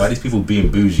 Huh? Why are these people being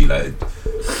bougie? Like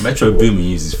Metro Boomin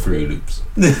uses Fruity Loops,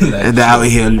 like, and they're out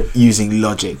here using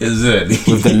Logic. Exactly.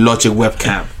 With the Logic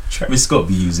webcam. Travis Scott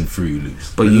be using Fruity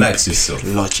Loops. But relax yourself.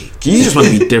 Logic. You just want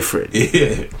to be different.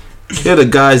 Yeah. They're the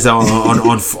guys that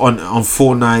on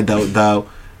Fortnite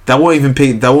that won't even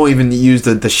pick. That won't even use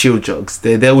the shield jugs.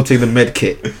 They will take the med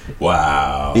kit.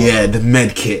 Wow. Yeah, the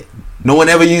med kit. No one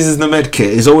ever uses the med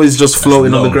kit. It's always just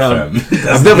floating on the ground.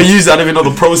 I've never used it. I don't even know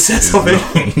the process of it.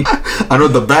 I know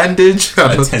the bandage.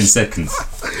 Like 10 seconds.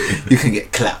 You can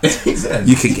get clapped.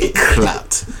 Exactly. You can get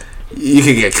clapped. You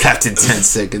can get clapped in 10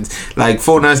 seconds. Like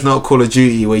Fortnite's not Call of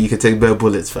Duty where you can take bare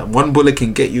bullets, fam. One bullet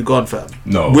can get you gone, fam.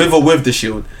 No. With or with the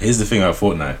shield. Here's the thing about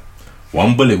Fortnite.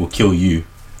 One bullet will kill you,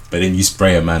 but then you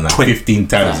spray a man like 15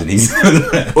 times and he's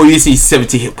or you see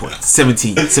 70 hit points.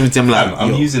 70. I'm like,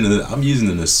 I'm using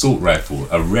an assault rifle,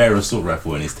 a rare assault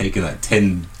rifle, and it's taking like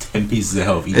 10 pieces of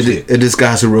health each hit. And this guy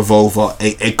has a revolver,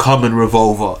 a common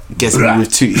revolver. Gets me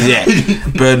with two. Yeah.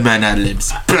 Birdman ad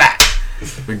libs. Black.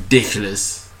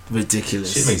 Ridiculous.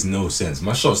 Shit makes no sense.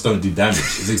 My shots don't do damage.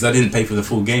 It's because I didn't pay for the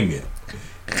full game yet.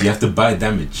 You have to buy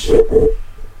damage.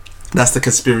 That's the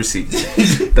conspiracy.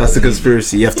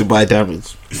 You have to buy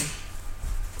damage.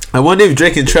 I wonder if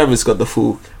Drake and Travis got the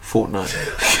full Fortnite.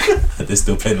 They're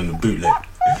still playing on the bootleg.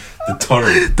 The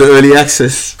torrent. The early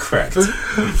access. Cracked.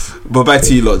 But back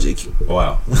to you, Logic.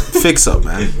 Wow. Fix up,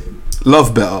 man.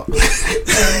 Love better.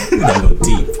 That got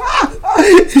deep.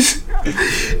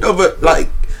 No, but like,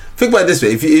 think about it this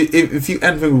way: if you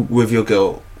anything with your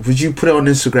girl, would you put it on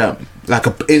Instagram, like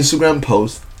an Instagram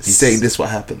post saying this what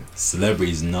happened?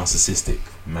 Celebrities narcissistic,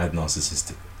 mad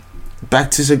narcissistic.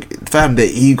 Back to fam, their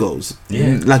egos,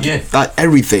 like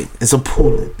everything. It's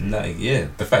appalling. Like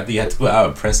the fact that you had to put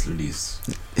out a press release.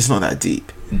 It's not that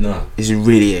deep. No, it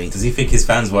really ain't. Does he think his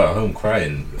fans were at home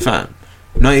crying? Fam,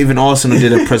 not even Arsenal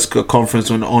did a press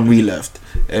conference when Henry left,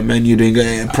 and Man U doing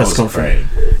a press conference.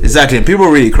 Crying. Exactly, and people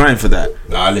were really crying for that.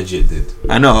 I legit did.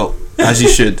 I know, as you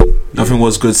should. Nothing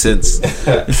was good since.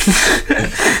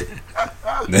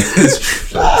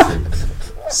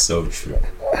 So true.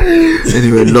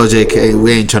 Anyway, Logic,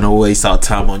 we ain't trying to waste our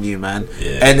time on you, man.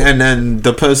 Yeah. And then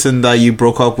the person that you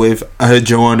broke up with, I heard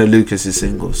Joanna Lucas is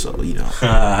single, so you know.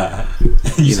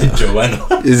 you said Joanna.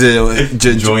 Is it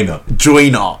Joyner?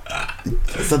 Joyner.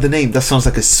 That's not the name. That sounds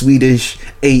like a Swedish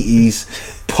 80s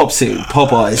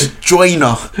pop artist.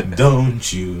 Joyner.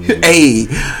 Don't you? Hey,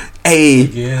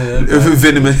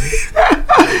 Venom.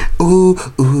 Ooh,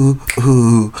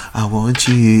 I want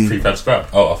you. Prefab scrap.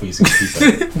 Oh, I thought you said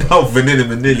prefab. No, Vanilla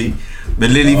Vanilli.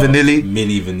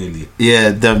 Mini Vanilli. Yeah,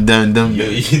 them.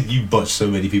 You botched so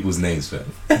many people's names, man.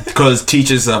 Because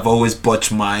teachers have always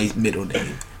botched my middle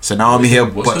name. So now I'm here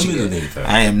botching it. Name, fam?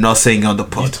 I am not saying on the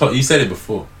podcast. You said it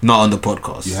before. Not on the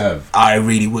podcast. You have. I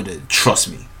really wouldn't.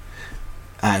 Trust me.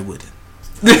 I wouldn't.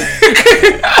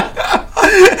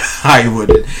 I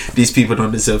wouldn't. These people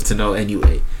don't deserve to know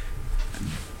anyway.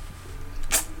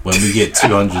 When we get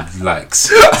 200 likes,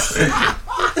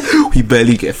 we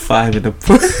barely get 5 in the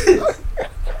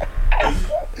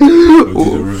we'll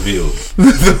do the reveal.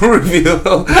 the reveal,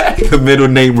 the middle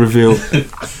name reveal.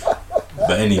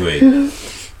 But anyway,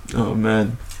 Oh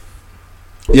man.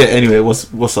 Yeah. Anyway,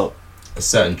 what's up? a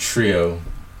certain trio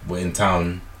were in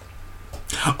town.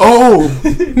 Oh,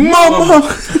 mama.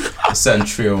 A certain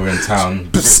trio were in town.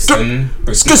 Brixton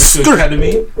Brixton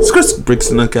Academy.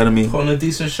 Brixton Academy. On a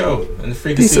decent show, and the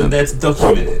frequency were there to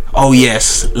document it. Oh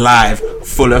yes, live,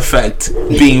 full effect,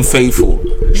 being faithful,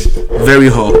 very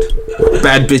hard,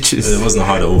 bad It bitches. wasn't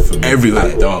hard at all for me. Everywhere.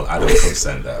 I don't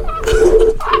consent that.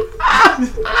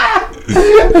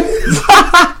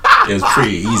 It was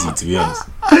pretty easy, to be honest.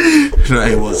 No,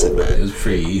 it wasn't, It man. was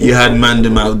pretty easy. You had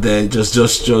Mandem out there just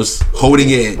holding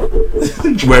it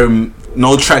in, wearing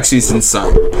no tracksuits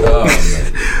inside. Oh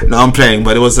man. No, I'm playing,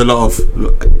 but it was a lot of.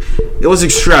 It was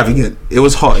extravagant. It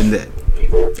was hot in there,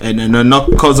 and not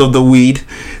because of the weed,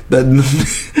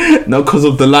 not because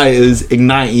of the lighters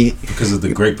igniting. Because of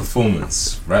the great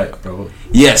performance, right, bro?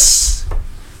 Yes,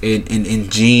 in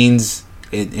jeans,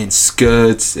 in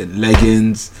skirts, in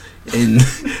leggings,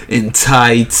 in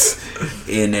tights,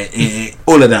 in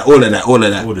all of that. All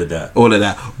of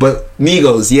that. But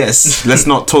Migos, yes. Let's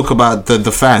not talk about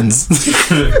the fans.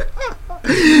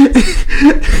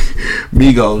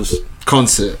 Migos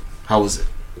concert. How was it?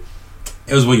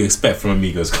 It was what you expect from a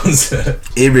Migos concert.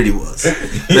 It really was.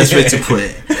 Best way to put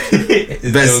it.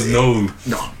 There was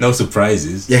no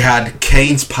surprises. It had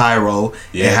Kane's pyro.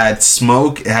 Yeah. It had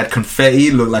smoke. It had confetti.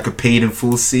 It looked like a paid in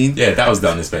full scene. Yeah, that was the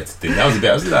unexpected thing. That was a bit.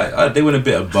 I was like, they went a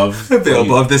bit above. A bit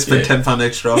above. They spent £10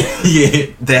 extra. Yeah,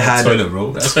 They had toilet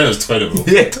roll. That's why it was toilet roll.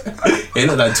 Yeah. It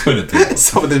looked like toilet paper.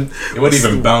 Some of them. It wasn't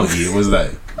even Bounty. It was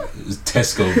like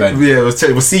Tesco bag. Yeah,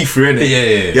 it was see-through, innit?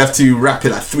 Yeah. You have to wrap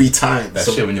it like 3 times. That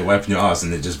shit when you're wiping your ass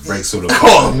and it just breaks all the.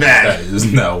 Oh, man. That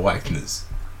is not a whackness.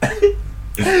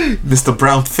 Mr.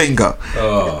 Brown Finger.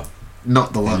 Oh,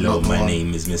 Not the one. hello, not the my one.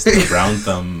 name is Mr. Brown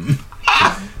Thumb.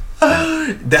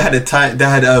 They had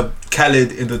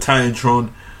Khaled in the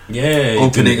Tyrantron. Yeah,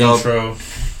 Opening the up. intro.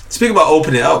 Speaking about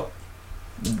opening up,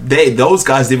 those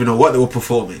guys didn't even know what they were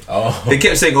performing. Oh, They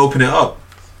kept saying open it up,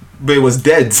 but it was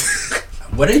dead.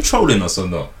 were they trolling us or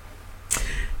not?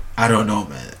 I don't know,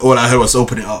 man. All I heard was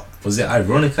open it up. Was it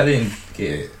ironic I didn't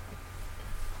get it?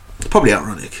 Probably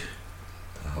ironic.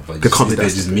 Oh, but The just, comedy they're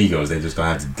does. just Migos. They just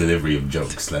gonna have the delivery of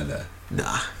jokes like that.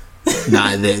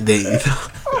 Nah, they.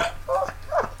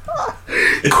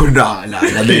 Nah.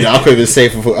 I couldn't even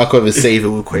save it. I couldn't even save it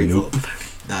with Quavo. Nope.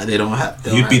 Nah, they don't have.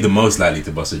 You'd be the most likely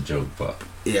to bust a joke, but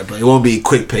but it won't be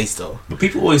quick pace though.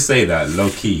 people always say that low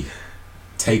key,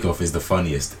 Takeoff is the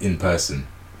funniest in person,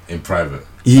 in private.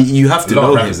 You have A to lot know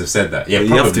of him. rappers have said that. Yeah, You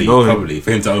have to probably, know him. probably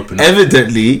for him to open up.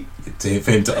 Evidently, For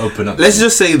him to open up. let's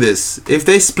just say this: if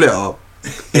they split up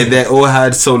and they all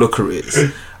had solo careers,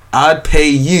 I'd pay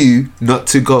you not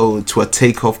to go to a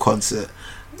Takeoff concert.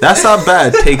 That's how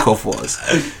bad Takeoff was.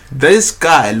 This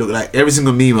guy looked like every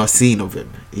single meme I've seen of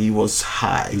him. He was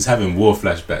high. He was having war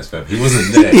flashbacks, fam. He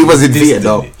wasn't there. He was in distant.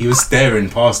 Vietnam. He was staring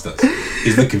past us.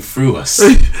 He's looking through us.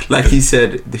 Like he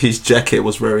said, his jacket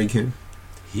was wearing him.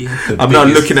 He had the I'm not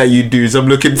looking at you dudes. I'm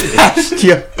looking past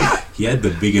you. He had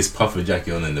the biggest puffer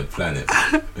jacket on the planet.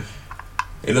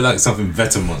 It looked like something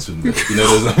Vetements would make. You know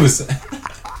those numbers?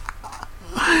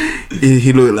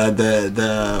 He looked like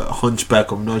the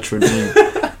hunchback of Notre Dame.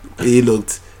 He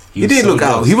looked. He was didn't so look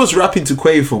out. lost. He was rapping to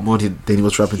Quavo more than he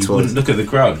was rapping He to wouldn't us. look at the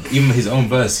crowd, even his own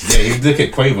verse. Yeah, he'd look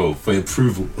at Quavo for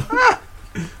approval.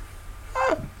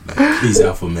 Please,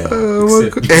 Alpha Man.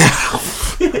 Accept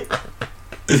me.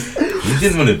 He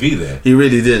didn't want to be there. He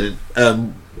really didn't.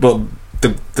 But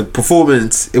the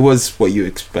performance, it was what you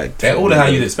expect. They're all how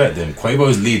you'd expect them.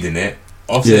 Quavo's leading it.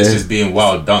 Offset's Yeah. just being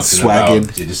wild, dancing Swagging.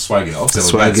 about. Yeah, just swagging. Offset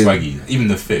was bad Swagging. swaggy. Even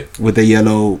the fit. With the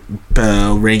yellow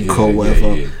raincoat, Yeah,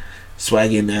 whatever. yeah.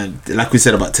 Swagging, and like we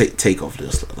said about Takeoff,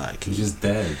 just like He was just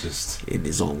there, just in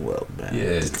his own world, man.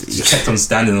 yeah. He kept on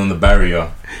standing on the barrier.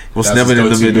 He was That's never his in the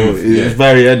go-to middle. move, It yeah. was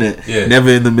very in it. Yeah. Never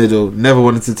in the middle. Never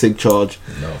wanted to take charge.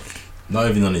 No, not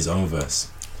even on his own verse.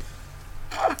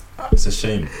 It's a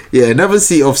shame. Yeah, never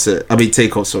see Offset. I mean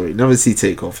Takeoff. Sorry, never see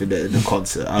Takeoff in the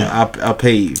concert. I'll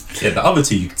pay you. Yeah, the other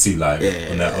two you could see live Yeah.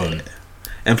 on their own.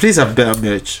 And please have better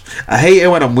merch. I hate it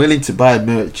when I'm willing to buy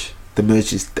merch. The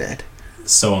merch is dead.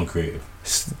 So uncreative.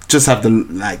 Just have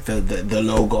the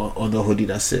logo on the hoodie.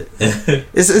 That's it.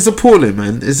 It's appalling,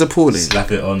 man. It's appalling.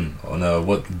 Slap it on a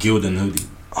what Gildan hoodie.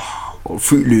 or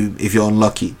Fruit Loom if you're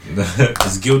unlucky.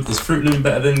 Is Fruit Loom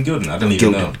better than Gildan? I don't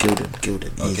even know. Gildan.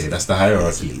 Okay, easily. that's the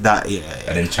hierarchy. That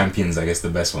And then Champions, I guess the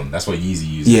best one. That's what Yeezy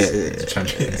uses. Yeah,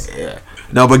 Champions. yeah.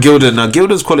 No, but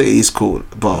Gildan's quality is cool,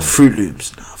 but Fruit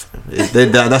Looms, nah,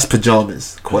 that's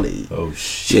pajamas quality. Oh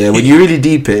shit. Yeah, when you really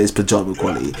deep it's pajama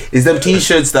quality. It's them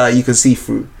t-shirts that you can see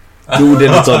through.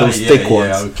 Gildan's are those thick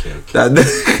ones. Okay.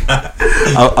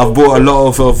 I've bought a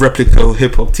lot of replica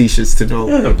hip hop t-shirts to know.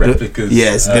 Replicas.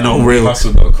 Yes, they're not real.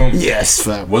 Hustle.com. Yes,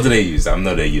 fam. What do they use? I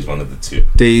know they use one of the two.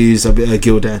 They use a bit of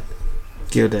Gildan.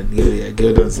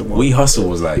 Gildan's the one. We Hustle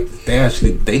was like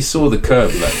they saw the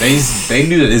curve. Like they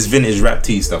knew that this vintage rap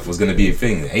tee stuff was gonna be a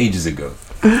thing ages ago.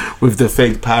 With the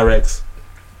fake Pyrex.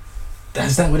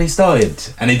 That's that where they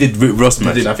started, and they did Rick Ross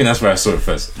match. I think that's where I saw it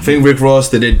first. I think Rick Ross,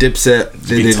 they did Dipset,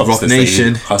 they did Rock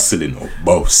Nation, Hustling or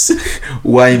Boss,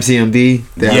 YMCMB,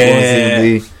 they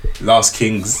had YMCMB. Last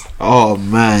Kings. Oh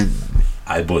man,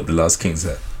 I bought the Last Kings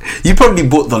hat. You probably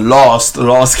bought the last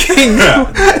King.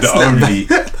 The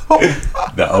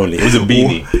only. It was a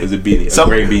beanie. A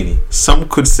grey beanie. Some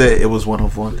could say it was one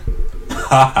of one.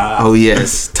 Oh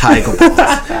yes, Tiger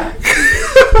Balls.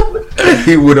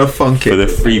 He would have funked For it. the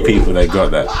 3 people that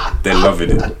got that, they're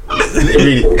loving it.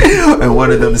 Really. And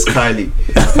one of them is Kylie.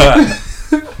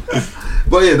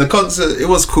 But yeah, the concert, it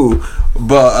was cool.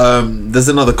 But there's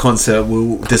another concert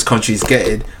this country's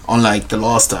getting, unlike the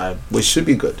last time, which should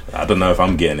be good. I don't know if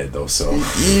I'm getting it though, so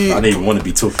I don't even want to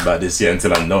be talking about this yet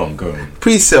until I know I'm going.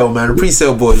 Pre-sale, man.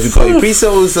 Pre-sale, boys. We got you.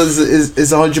 Pre-sale is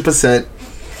 100%.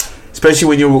 Especially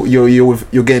when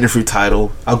you're getting it through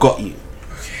Tidal. I got you.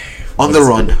 On the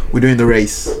run, we're doing the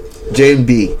race.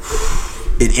 J&B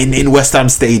in West Ham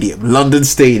Stadium, London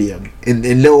Stadium, in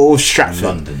little old Stratford.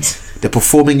 London. They're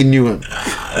performing in Newham.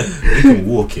 We can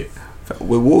walk it.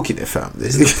 We're walking it, fam.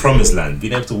 This is the promised land.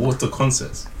 Being able to walk to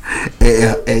concerts.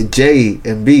 A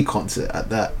J&B concert at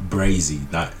that. Brazy.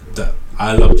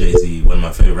 I love Jay-Z, one of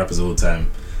my favorite rappers of all time.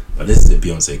 But this is a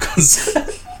Beyonce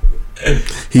concert.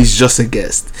 He's just a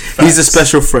guest. Facts. He's a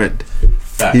special friend.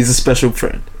 Facts. He's a special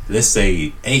friend. Let's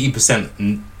say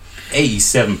 80%,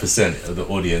 87% of the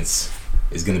audience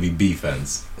is going to be B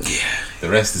fans. Yeah. The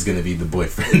rest is going to be the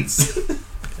boyfriends.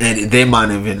 And they might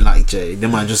have been like Jay. They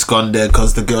might have just gone there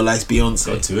because the girl likes Beyonce.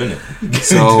 Got to, innit?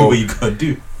 So do what you got to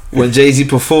do. When Jay-Z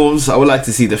performs, I would like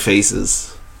to see the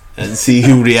faces and see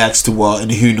who reacts to what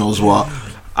and who knows what.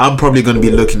 I'm probably going to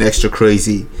be looking extra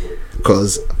crazy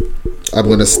because I'm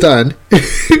going to stand.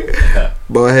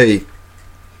 But hey.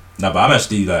 Nah, but I'm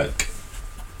actually like...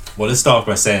 Well, let's start off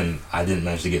by saying I didn't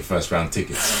manage to get first round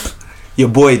tickets. Your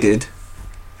boy did.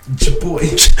 Your boy.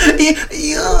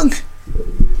 Young.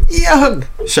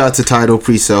 Shout out to Tidal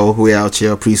pre-sale. We out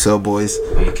here, pre-sale boys.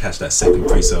 I'm going to catch that second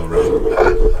pre-sale round.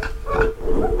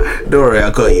 Don't worry,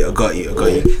 I got you.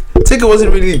 Ticket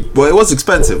wasn't really... Well, it was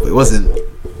expensive. It wasn't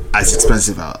as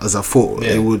expensive as I thought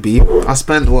it would be. I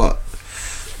spent what?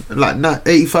 Like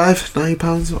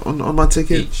 £85-90 on my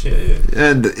ticket. Each, yeah.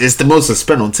 And it's the most I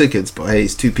spent on tickets, but hey,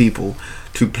 it's 2 people,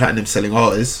 2 platinum selling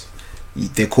artists.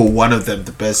 They call one of them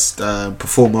the best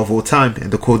performer of all time,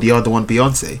 and they call the other one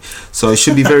Beyonce. So it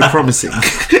should be very promising.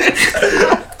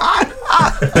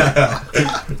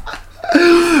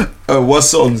 What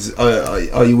songs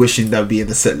are you wishing that would be in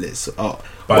the set list?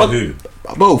 By who?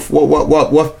 Both.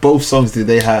 What both songs do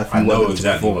they have? I know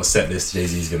exactly what set list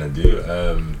Jay-Z's gonna do.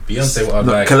 Beyonce, what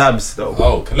like collabs though?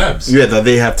 Oh, collabs. Yeah, that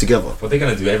they have together. Well, they're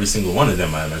gonna do every single one of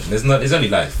them. I imagine. There's only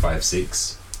like 5,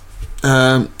 6.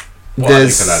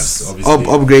 There's collabs, obviously.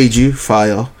 Upgrade You,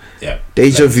 Fire. Yeah.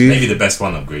 Deja Vu. Maybe the best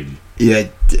one, Upgrade You. Yeah,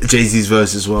 Jay-Z's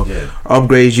verse as well. Yeah.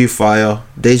 Upgrade You, Fire.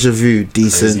 Deja Vu,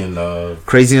 decent.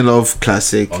 Crazy in Love,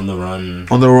 classic. On the Run.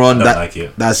 Like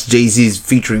it. That's Jay-Z's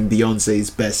featuring Beyonce's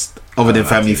best, other than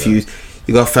Family Feud.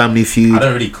 You got Family Feud. I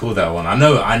don't really call that one. I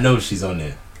know she's on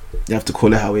it. You have to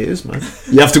call it how it is, man.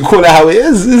 You have to call it how it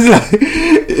is. It's like,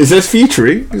 it says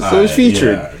featuring. So it's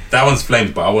featuring. Yeah. That one's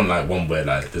flames, but I want like one where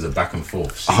like there's a back and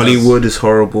forth. Hollywood is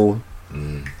horrible.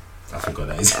 I forgot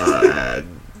that is.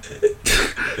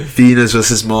 Venus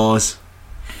versus Mars.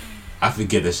 I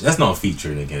forget this. That's not a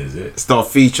featuring again, is it? It's not a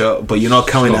feature, but you're not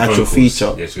counting the actual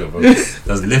feature. Yeah, she got vocals.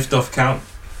 Does Lift Off count?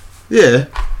 Yeah.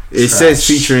 It says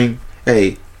featuring.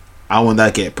 Hey, I want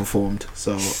that get performed.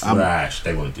 So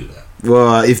They won't do that.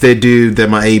 Well, if they do, then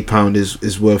my £8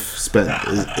 is worth spent.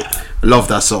 I love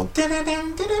that song.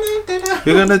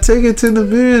 We're gonna take it to the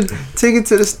moon, take it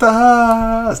to the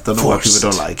stars. Don't know why people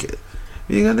don't like it.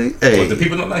 You're gonna. Hey, what, do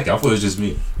people not like it? I thought it was just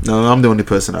me. No, I'm the only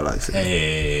person that likes it.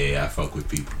 Hey, I fuck with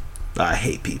people. I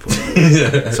hate people.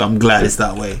 So I'm glad it's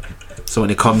that way. So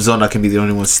when it comes on, I can be the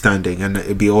only one standing, and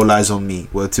it'll be all eyes on me.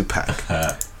 Well, Tupac.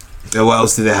 What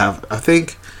else do they have? I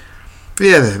think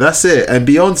Yeah, that's it. And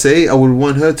Beyonce, I would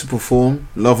want her to perform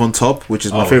 "Love on Top," which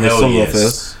is my favorite hell song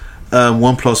yes. of her.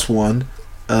 1+1,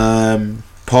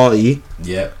 "Party."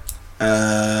 Yeah.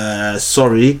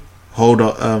 Sorry, hold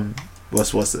up.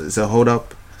 What's it? Is it hold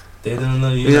up? They don't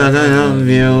know you. Yeah, I don't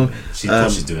know.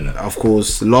 She's doing that. Of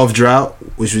course, "Love Drought,"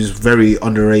 which was very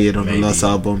underrated on the last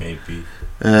album. Maybe.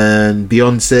 And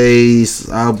Beyonce's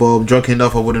album "Drunk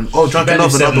Enough." I wouldn't. Oh, "Drunk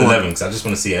Enough," another one. Because I just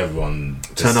want to see everyone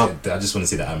Turn up. I just want to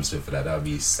see the atmosphere for that. That'd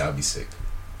be sick.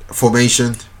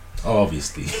 Formation. Oh,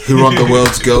 obviously. Who Run the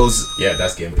World's Girls. Yeah,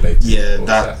 that's getting played. Yeah, What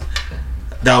was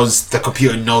that was the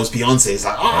computer knows Beyonce. It's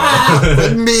like,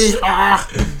 with me,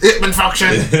 Hitman function,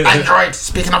 Android.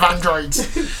 Speaking of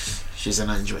Androids, she's an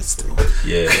Android still.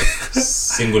 Yeah,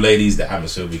 single ladies, the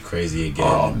atmosphere will be crazy again.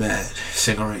 Oh man,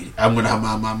 single lady. I'm gonna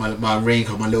have my ring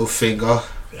on my little finger.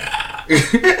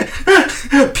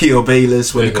 Peter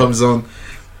Bayless when it comes on.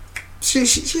 She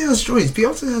has joints.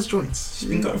 Beyonce has joints. She's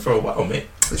been going for a while, mate.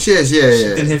 She has, yeah.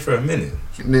 She's been here for a minute.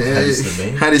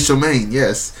 Hadis Shemaine,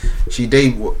 yes. She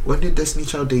debuted. When did Destiny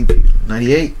Child debut?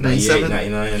 98, 97?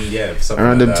 99, yeah. Something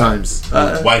Around like them that. times.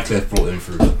 Wyclef brought him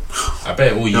through. I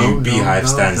bet all you Beehive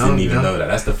stands didn't even know that.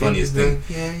 That's the funniest thing.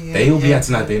 Yeah, They all be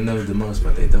acting like they know the most,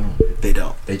 but they don't. They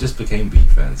don't. They just became B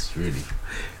fans, really.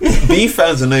 B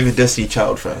fans are not even Destiny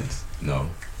Child fans. No.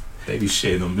 They be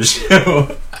shitting on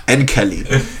Michelle. And Kelly.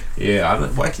 Yeah,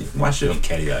 why shit on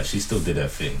Kelly? Like, she still did her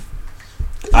thing.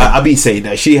 I be saying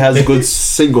that she has good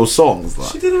single songs.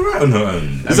 Like. She did it right on her own. I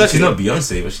mean, Exactly. she's not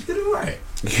Beyonce, but she did it right.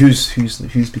 Who's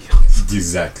Beyonce?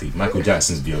 Exactly. Michael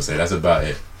Jackson's Beyonce. That's about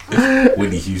it.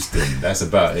 Whitney Houston. That's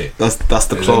about it. That's the There's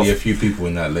cloth. only a few people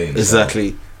in that lane.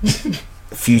 Exactly.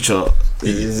 Future.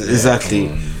 Exactly.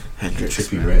 Come on. Hendrix.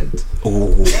 Trippie Red.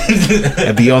 Oh,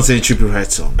 a Beyonce and Trippie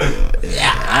Red song.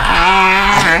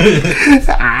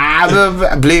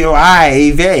 I'm Blue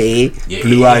Ivy.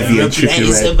 Blue Ivy and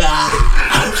Trippie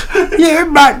Red. You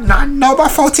might not know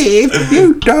about 14.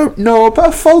 You don't know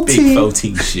about 14. Big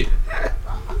 14 shit.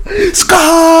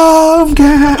 Scum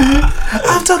gang.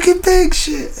 I'm talking big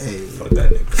shit. Hey. Fuck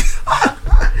that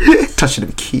nigga. Touching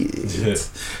them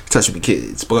kids. Touching the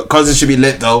kids. But Cousin should be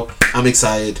lit though. I'm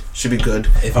excited. Should be good.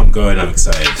 If I'm going, I'm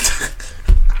excited.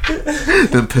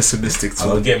 Then pessimistic too.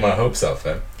 I'll get my hopes up,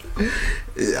 fam.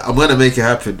 I'm gonna make it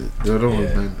happen. I don't know,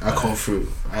 Yeah. man. I come through.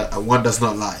 One does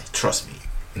not lie. Trust me.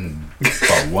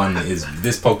 But one is,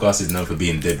 this podcast is known for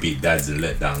being deadbeat dads and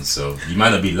letdowns, so you might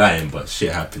not be lying, but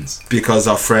shit happens. Because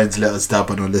our friends let us down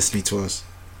by not listening to us.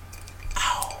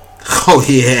 Oh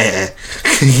yeah.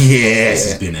 Yeah. This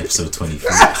has been episode 23.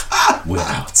 We're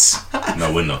out.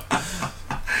 No, we're not.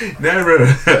 Never.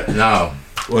 Now,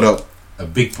 What up? a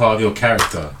big part of your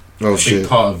character, Oh a shit. big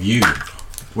part of you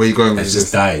Where you going with has this?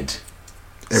 just died.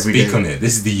 Every Speak day. on it.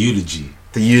 This is the eulogy.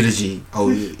 The eulogy. Oh,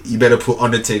 you better put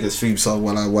Undertaker's theme song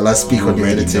while I speak You on the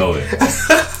already Undertaker. know it.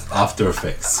 After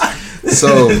Effects.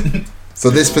 So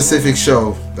this specific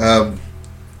show,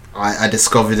 I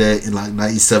discovered it in like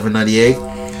 97, 98.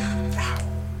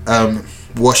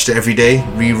 Watched it every day,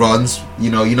 reruns. You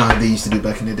know how they used to do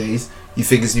back in the days. You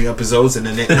think it's new episodes, and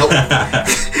then nope.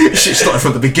 Shit started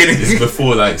from the beginning. It's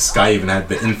before like Sky even had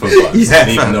the info box. Yeah,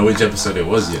 Didn't even know which episode it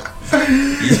was yet.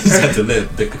 You just had to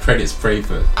let the credits pray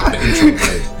for the intro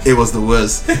play. It was the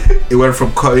worst. It went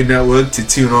from Cartoon Network to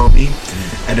Toon Army,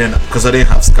 and then because I didn't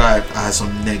have Sky, I had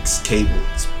some next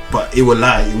cables. But it would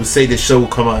lie. It would say the show will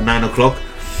come out at 9 o'clock.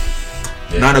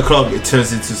 Yeah. 9 o'clock, it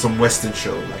turns into some Western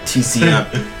show like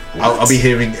TCM. I'll be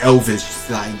hearing Elvis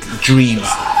like dreams.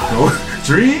 You know?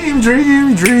 Dream.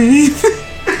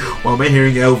 Well, I'm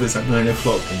hearing Elvis at 9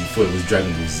 o'clock. And you thought it was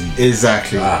Dragon Ball Z.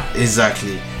 Exactly.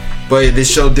 But yeah, this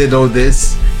show did all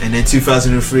this, and then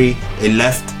 2003 it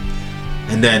left,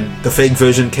 and then the fake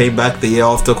version came back the year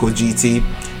after called GT.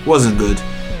 Wasn't good.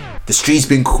 The streets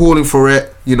been calling for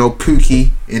it. You know,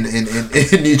 Pookie in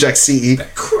New Jack City.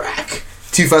 That crack.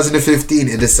 2015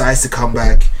 it decides to come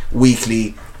back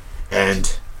weekly, and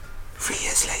 3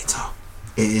 years later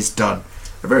it is done.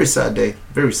 A very sad day.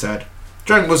 Very sad.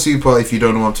 Dragon Ball Super, if you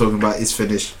don't know what I'm talking about, is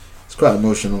finished. It's quite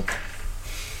emotional.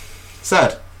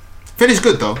 Sad. Finished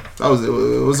good though. It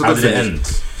was a How good did it finish. end?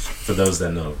 For those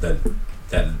that know,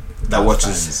 that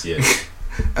watches. fans, yeah.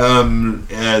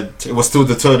 It was still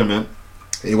the tournament.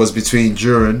 It was between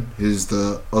Jiren, who's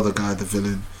the other guy, the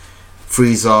villain,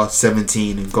 Frieza,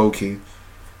 17, and Goku.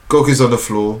 Goku's on the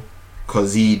floor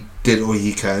because he did all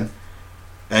he can,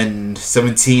 and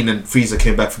 17 and Frieza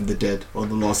came back from the dead on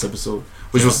the last episode,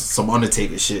 which was some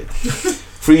Undertaker shit.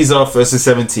 Frieza versus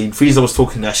 17. Frieza was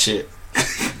talking that shit.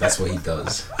 That's what he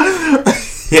does.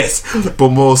 Yes, but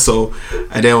more so.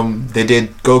 And then they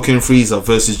did Goku and Frieza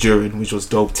versus Jiren, which was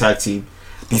dope tag team.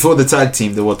 before the tag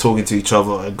team, they were talking to each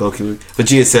other, and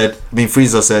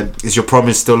Frieza said, "Is your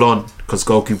promise still on?" Because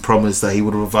Goku promised that he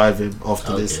would revive him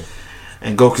after this,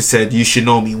 and Goku said, "You should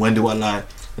know me. When do I lie?"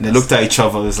 And they looked at each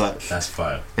other. It was like, "That's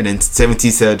fire." And then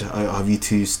 17 said, "Have you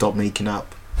two stopped making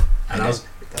up?" And that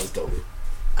was dope.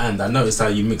 And I noticed how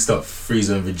you mixed up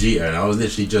Frieza and Vegeta, and I was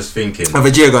literally just thinking,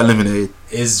 Vegeta got eliminated.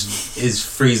 Is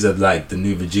Frieza like the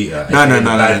new Vegeta? No,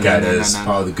 That's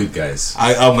part of the good guys.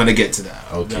 I'm gonna get to that.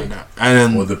 Okay. No.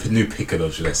 And or the new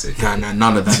Piccolo, should I say?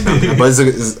 None of that.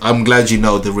 But I'm glad you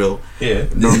know the real. Yeah.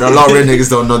 No, a lot of real niggas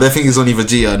don't know. They think it's only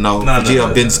Vegeta.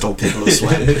 Vegeta been stole Piccolo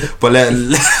swag. But let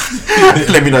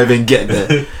me not even get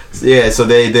there. So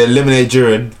they eliminated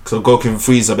Jiren. So Goku and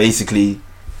Frieza basically,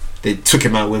 they took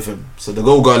him out with him. So the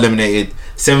goal got eliminated.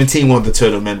 17 won the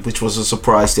tournament, which was a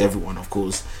surprise to everyone, of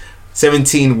course.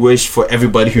 17 wished for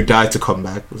everybody who died to come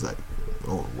back. It was like,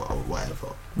 oh, well,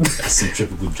 whatever. That's some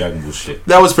typical Dragon Ball shit.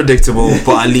 That was predictable,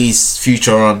 but at least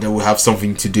future on, they will have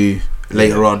something to do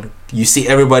later on. You see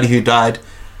everybody who died. It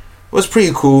was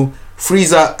pretty cool.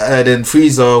 Frieza,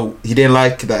 he didn't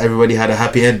like that everybody had a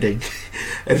happy ending.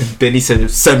 And then he said,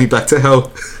 "Send me back to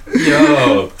hell."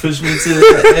 Yo, push me to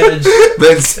the edge.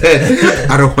 Ben said,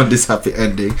 "I don't want this happy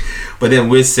ending." But then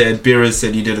Beerus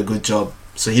said, "You did a good job."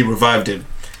 So he revived him.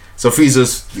 So Frieza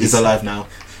is alive now.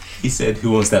 He said,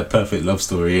 "Who wants that perfect love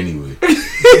story anyway?"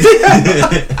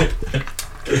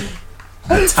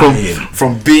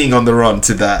 From being on the run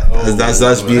to that.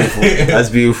 That's beautiful. That's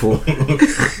beautiful.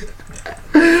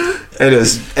 It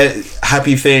is a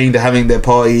happy thing. They're having their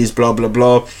parties, blah blah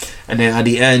blah, and then at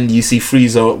the end you see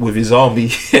Frieza with his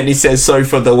army, and he says, "Sorry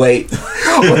for the wait,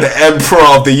 but the Emperor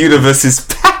of the Universe is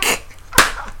back."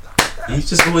 He's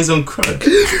just always on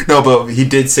crud. No, but he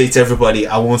did say to everybody,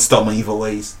 "I won't stop my evil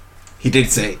ways." He did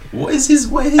say. What is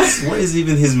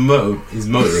even his motive? He's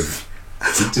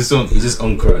just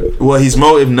on crud. Well, his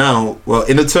motive now. Well,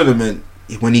 in the tournament,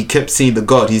 when he kept seeing the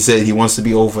god, he said he wants to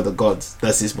be over the gods.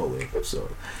 That's his motive. So.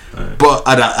 Right. But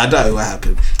I doubt it what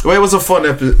happened. Well, it was a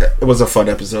fun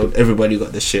episode. Everybody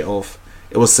got the shit off.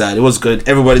 It was sad. It was good.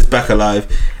 Everybody's back alive,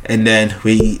 and then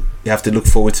we have to look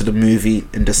forward to the movie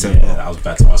in December. Yeah, I was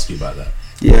about to ask you about that.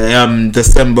 Yeah,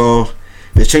 December.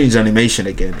 They changed animation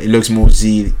again. It looks more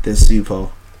Z than Super.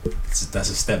 That's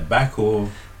a step back, or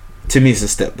to me, it's a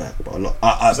step back. But a lot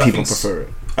people prefer it.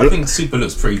 I think Super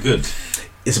looks pretty good.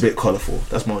 It's a bit colourful.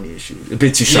 That's my only issue. A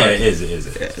bit too shiny. Yeah, it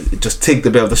is. Yeah, just take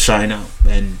the bit of the shine out.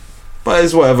 But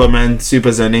it's whatever, man.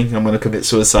 Super's ending. I'm going to commit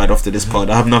suicide after this pod.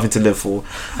 I have nothing to live for.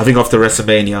 I think after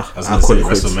WrestleMania, I'll call it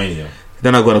quits. WrestleMania.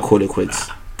 Then I'm going to call it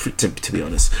quits, to be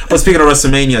honest. But speaking of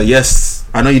WrestleMania, yes,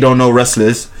 I know you don't know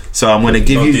wrestlers, so I'm going to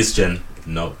give you... this gen.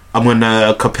 No. I'm going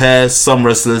to compare some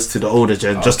wrestlers to the older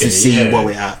gen just to see where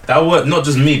we're at. That would, not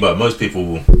just me, but most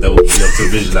people they'll be able to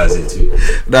visualize it too.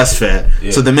 That's fair. Yeah.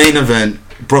 So the main event,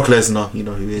 Brock Lesnar, you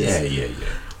know who he is. Yeah.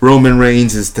 Roman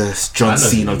Reigns is the John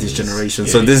Cena of this generation.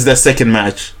 So this is their second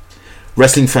match.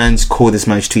 Wrestling fans called this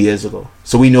match 2 years ago.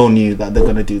 So we all knew that they're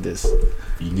going to do this.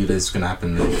 You knew this was going to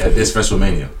happen at this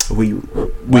WrestleMania?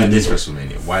 Why this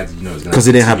WrestleMania? Why did you know it was going to happen? Because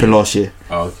it didn't happen last year.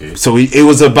 Oh, okay. So it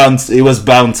was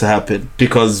bound to happen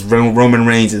because Roman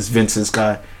Reigns is Vince's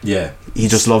guy. Yeah. He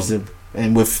just loves him.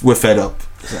 And we're fed up.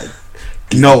 It's like,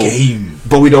 game.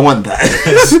 But we don't want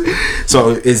that.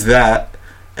 So it's that.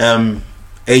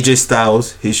 AJ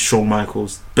Styles, he's Shawn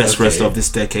Michaels, best wrestler of this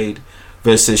decade,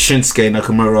 versus Shinsuke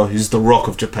Nakamura, who's the Rock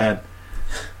of Japan.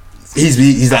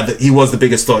 He was the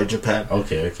biggest star in Japan.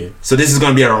 Okay. So this is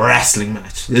going to be a wrestling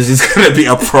match. This is going to be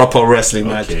a proper wrestling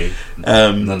match.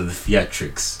 None of the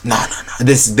theatrics. No.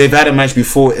 They've had a match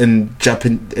before in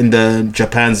the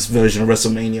Japan's version of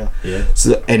WrestleMania. Yeah.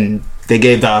 So and they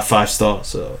gave that a 5-star.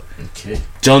 So okay.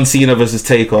 John Cena versus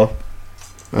Taker.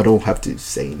 I don't have to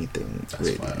say anything. That's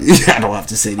really. fine. I don't have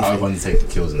to say anything. I want to take the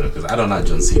kills in there because I don't like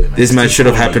John Cena. Man. This match should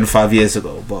have happened 5 years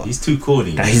ago, but he's too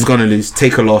corny. He's gonna lose.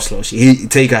 Taker lost.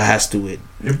 Taker has to win.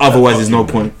 Otherwise, there's no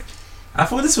point. I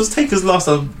thought this was Taker's last.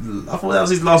 I thought that was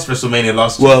his last WrestleMania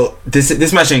last. Well,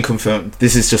 this match ain't confirmed.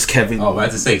 This is just Kevin. Oh, I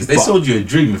had to say because they sold you a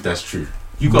dream if that's true.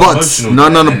 You got emotional.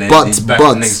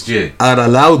 But next year. I'd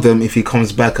allow them if he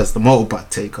comes back as the motorbike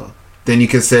Taker. Then you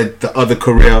can say the other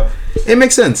career. It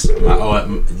makes sense. You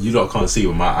lot can't see,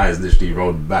 but my eyes literally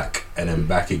rolled back and then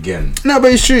back again. No,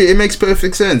 but it's true. It makes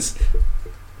perfect sense.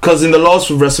 Because in the last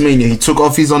WrestleMania, he took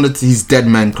off his dead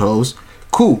man clothes.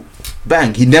 Cool.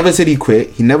 Bang. He never said he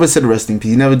quit. He never said resting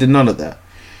peace. He never did none of that.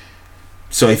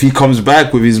 So if he comes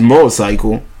back with his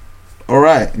motorcycle,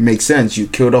 alright, it makes sense. You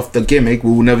killed off the gimmick. We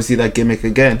will never see that gimmick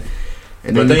again.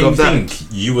 And But then don't you you got that. think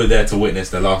you were there to witness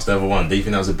the last ever one? Do you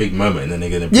think that was a big moment and then they're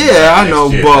going to bring Yeah, that I next know,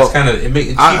 year? but That's kind of, it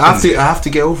cheapens I have to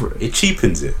get over it. it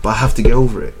cheapens it. But I have to get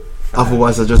over it.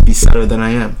 Otherwise, I'll just be sadder than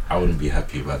I am. I wouldn't be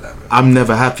happy about that, man. I'm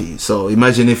never happy. So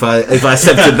imagine if I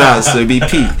accepted that, so it'd be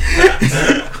Pete.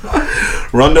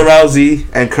 Ronda Rousey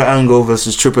and Kurt Angle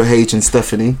versus Triple H and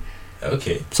Stephanie.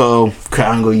 Okay. So Kurt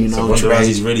Angle, you So know, Ronda Triple H,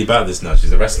 Rousey's really about this now.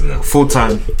 She's a wrestler now. full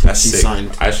time. That's She sick.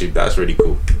 signed, Actually, that's really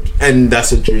cool. and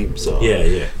that's a dream. So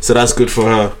Yeah. so that's good for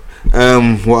her.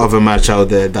 What other match out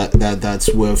there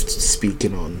that's worth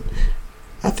speaking on?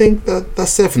 I think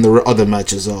that's it. And the other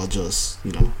matches are just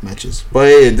matches. But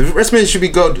yeah, the WrestleMania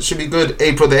should be good.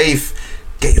 April the 8th.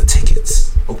 Get your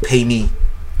tickets or pay me,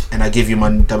 and I give you my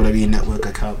WWE Network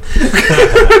account.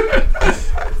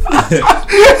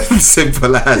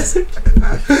 Simple as.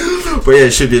 But yeah,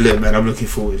 it should be lit, man. I'm looking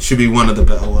forward. It should be one of the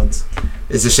better ones.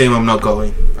 It's a shame I'm not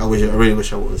going. I really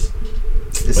wish I was.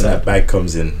 When that bag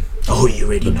comes in, Oh, you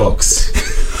already the know. box.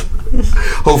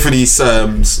 Hopefully,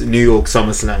 New York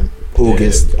SummerSlam,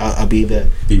 August. I'll be there.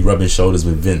 Be rubbing shoulders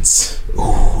with Vince.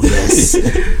 Oh yes.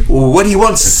 What do you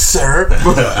want, sir?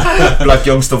 Black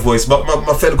youngster voice. My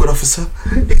fellow good officer.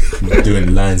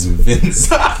 Doing lines with Vince.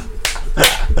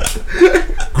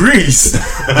 Grease.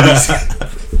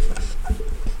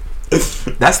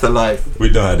 That's the life. We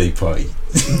know how they party.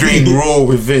 Doing Raw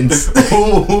with Vince.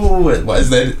 What is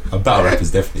that? A battle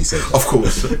rapper's definitely said that. Of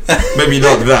course. Maybe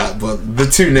not that, but the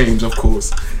two names, of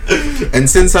course. And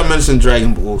since I mentioned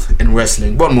Dragon Ball and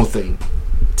wrestling, one more thing.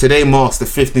 Today marks the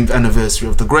 15th anniversary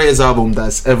of the greatest album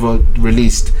that's ever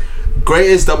released.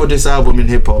 Greatest double disc album in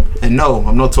hip hop. And no,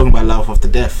 I'm not talking about Laugh After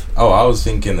Death. Oh, I was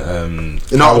thinking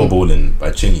Powerballing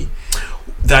by Chingy.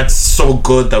 That's so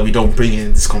good that we don't bring it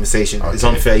in this conversation. Okay. It's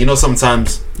unfair.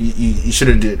 Sometimes you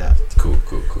shouldn't do that. Cool.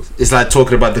 It's like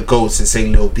talking about the GOATs and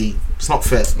saying Lil B. It's not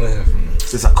fair. Yeah.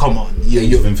 It's like, come on.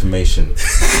 Age of information.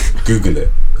 Google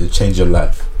it. It'll change your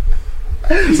life.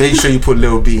 Make sure you put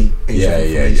Lil B.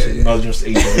 Yeah. Not just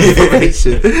age of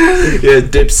information. Yeah,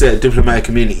 Dipset, diplomatic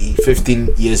community.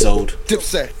 15 years old.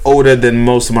 Dipset. Older than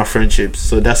most of my friendships.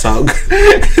 So that's how real.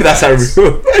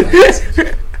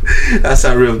 That's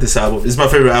how real this album. It's my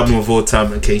favorite album of all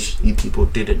time. In case you people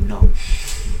didn't know.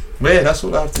 But yeah, that's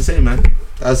what I have to say, man.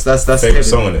 That's favorite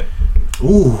song on it.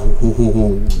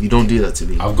 Ooh, you don't do that to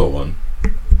me. I've got one.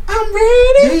 I'm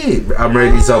ready. I'm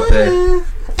ready's up there. You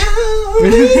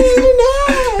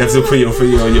have to put your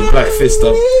black fist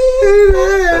up.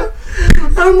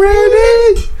 I'm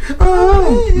ready.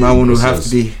 Oh, my one will have to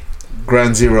be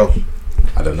Ground Zero.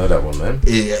 I don't know that one, man.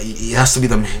 It has to be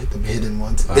them hidden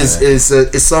ones.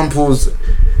 It samples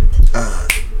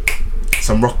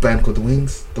some rock band called The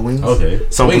Wings. The Wings. Okay.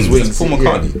 Samples Wings. Paul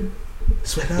McCartney.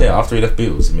 Yeah, after he left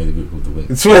Beatles, he made a group called The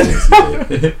Wings.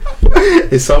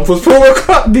 It samples Paul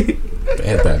McCartney. They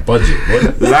had that budget.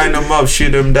 What? Line them up,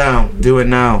 shoot them down. Do it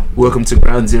now. Welcome to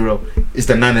Ground Zero. It's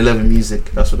the 9/11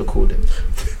 music. That's what they called it.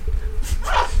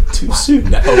 Too soon.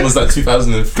 That was like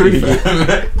 2003.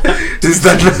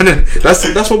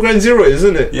 That's what Ground Zero is,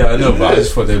 isn't it? Yeah, I know, but I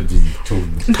just thought they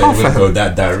wouldn't go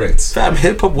that direct. Fam,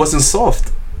 hip hop wasn't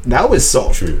soft. Now it's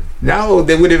soft. True. Now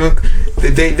they would even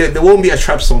there won't be a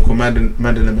trap song called Madeline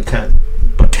McCann.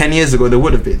 But 10 years ago there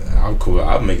would have been. I'm cool.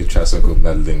 I'll make a trap song called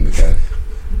Madeline McCann.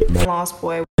 Lost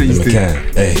boy.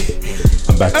 McCann. Hey,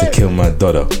 I'm about to kill my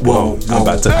daughter. Whoa. I'm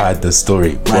about to hide the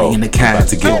story. Riding in the can. I'm about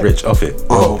to get rich off it.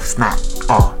 Oh, snap.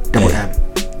 Oh, double M.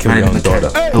 Kill your own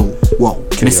daughter. Oh, whoa.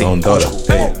 Kill your own daughter.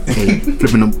 Hey,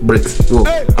 flipping them bricks. Whoa.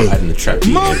 I'm hiding the trap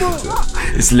beat.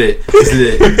 It's lit.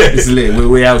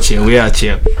 We're out here.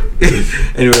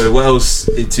 Anyway, what else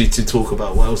to talk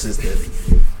about? What else is there?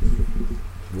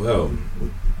 Well,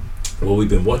 what we've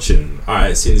been watching.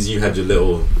 Alright, as soon as you had your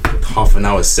little half an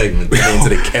hour segment into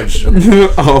the Kev show.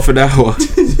 Half an hour.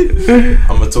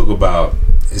 I'm gonna talk about,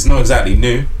 it's not exactly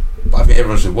new, but I think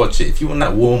everyone should watch it. If you want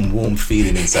that warm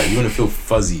feeling inside, you want to feel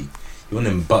fuzzy, you want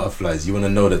them butterflies, you want to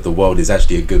know that the world is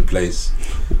actually a good place,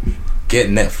 get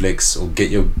Netflix or get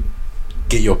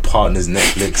your partner's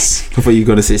Netflix. I thought you were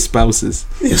gonna say spouses.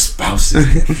 Your spouse's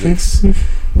Netflix.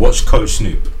 Watch Coach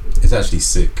Snoop. It's actually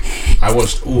sick. I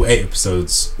watched all 8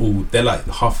 episodes. They're like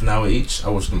half an hour each. I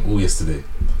watched them all yesterday.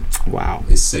 Wow.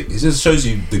 It's sick. It just shows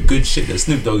you the good shit that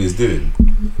Snoop Dogg is doing.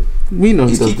 We know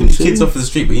he's keeping his kids off the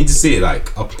street, but you need to see it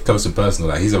like up close and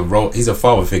personal. Like he's a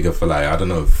father figure for like, I don't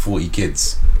know, 40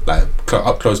 kids. Like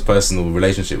up close personal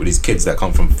relationship with these kids that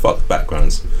come from fucked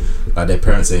backgrounds. Like their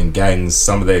parents are in gangs.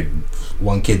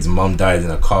 One kid's mum died in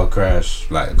a car crash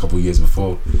like a couple years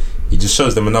before. He just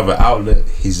shows them another outlet.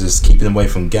 He's just keeping them away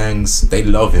from gangs. They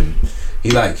love him.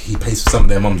 he pays for some of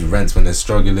their mums' rents when they're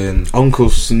struggling. Uncle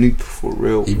Snoop for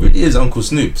real. He really is Uncle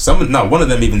Snoop. One of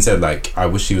them even said like, I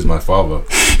wish he was my father.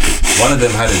 One of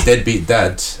them had a deadbeat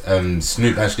dad.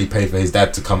 Snoop actually paid for his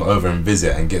dad to come over and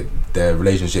visit and get their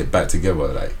relationship back together.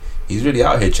 Like, he's really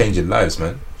out here changing lives,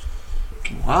 man.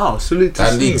 Wow, salute to That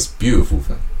Snoop. league's beautiful,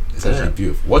 fam. It's actually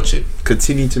beautiful. Watch it.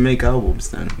 Continue to make albums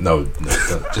then. No,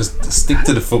 don't. Just stick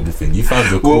to the football thing. You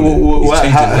found your Well, calling. He's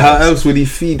changing how lives. else would he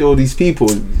feed all these people?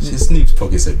 Snoop's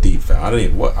pockets are deep, fam. I don't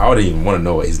even want to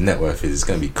know what his net worth is. It's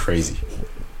gonna be crazy.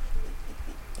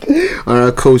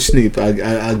 Coach Snoop,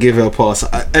 I give her a pass.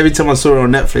 Every time I saw it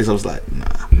on Netflix, I was like,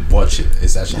 nah. Watch it.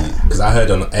 It's actually because I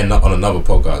heard on another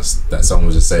podcast that someone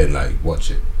was just saying like,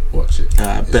 watch it.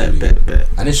 It's Bet.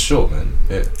 And it's short, man.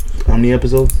 Yeah. How many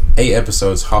episodes? 8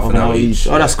 episodes, half an hour each.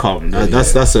 Oh, that's calm. Yeah,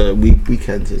 That's a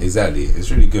weekend thing. Exactly.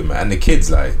 It's really good, man. And the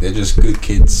kids, like, they're just good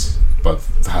kids, but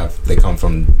they come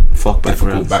from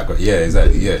difficult background. Yeah,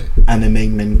 exactly. Yeah. And the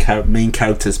main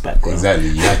character's background. Exactly.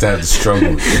 You have to have the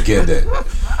struggle to get there.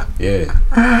 Yeah.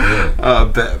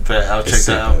 Bet. I'll check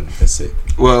that out. Man. That's it.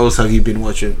 What else have you been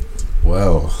watching?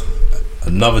 Well,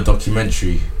 another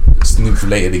documentary, Snoop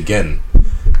related again.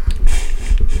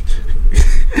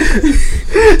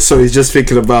 So he's just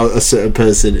thinking about a certain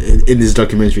person in this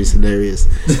documentary. It's hilarious.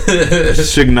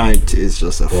 Suge Knight is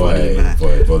just a funny man.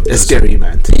 A scary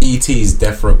man. BET's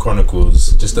Death Row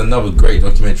Chronicles, just another great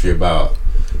documentary about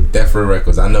Death Row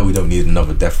Records. I know we don't need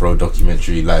another Death Row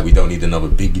documentary, like we don't need another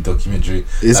Biggie documentary.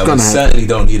 It's like, gonna we certainly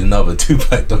don't need another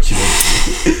Tupac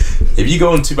documentary. If you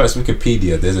go on Tupac's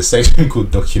Wikipedia, there's a section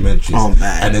called documentaries. Oh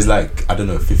man. And there's like, I don't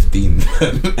know, 15.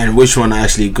 And which one are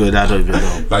actually good? I don't even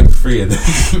know. Like 3 of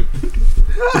them.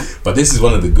 But this is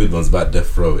one of the good ones about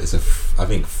Death Row. It's I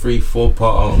think 3-4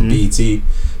 part on BET.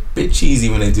 Bit cheesy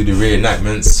when they do the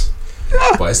reenactments,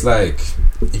 but it's like,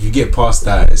 if you get past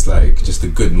that, it's like just a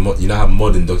good you know how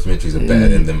modern documentaries are better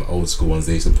than them old school ones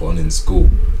they used to put on in school.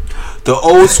 The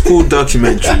old school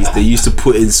documentaries they used to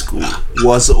put in school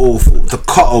was awful. The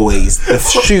cutaways, the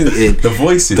shooting, the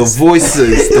voices, the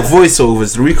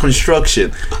voiceovers, the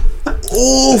reconstruction,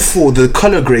 awful. The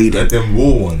color grading, like them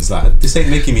war ones. Like, this ain't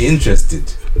making me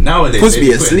interested. Nowadays, puts they me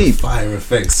put in asleep. the fire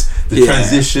effects, the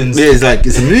transitions. Yeah, it's like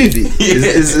it's a movie.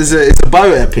 It's a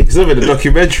bioepic. It's not even a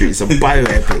documentary. It's a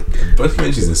bioepic.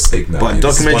 Documentaries are sick now. But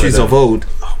documentaries of old.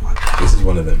 Oh my God. This is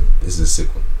one of them. This is a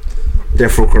sick one.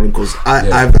 Death Row Chronicles.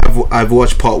 I've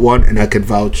watched part 1 and I can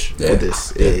vouch for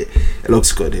this. Yeah. It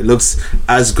looks good. It looks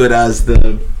as good as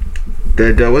the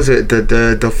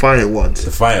Defiant ones.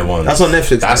 Defiant ones. That's on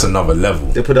Netflix. That's another level.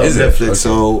 They put it on Netflix. Okay.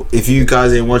 So if you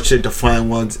guys ain't watched it, Defiant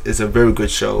ones is a very good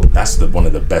show. That's one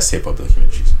of the best hip hop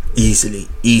documentaries. Easily.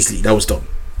 That was done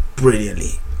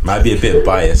brilliantly. Might be a bit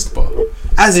biased, but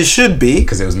as it should be,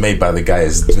 because it was made by the guy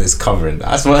is covering.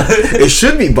 That's why it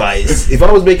should be biased. If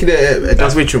I was making a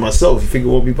documentary myself, you think it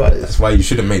won't be biased? That's why you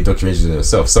shouldn't make documentaries of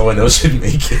yourself. Someone else should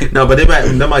make it. No, but they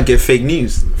might get fake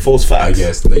news, false facts. I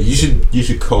guess no, you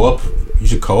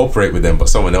should cooperate with them, but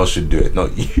someone else should do it,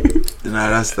 not you. No,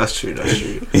 that's true.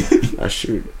 That's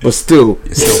true. But still,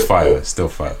 it's still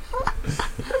fire.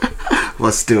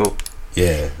 But still,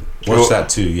 yeah. Watch that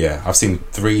too. Yeah, I've seen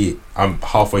 3. I'm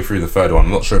halfway through the 3rd one.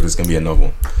 I'm not sure if there's gonna be another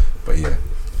one, but yeah.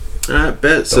 Alright,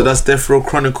 bet. So that's Death Row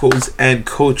Chronicles and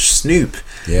Coach Snoop.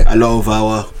 Yeah. A lot of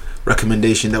our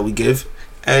recommendation that we give.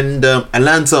 And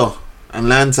Atlanta.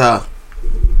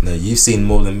 No, you've seen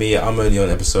more than me. I'm only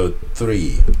on episode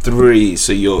 3.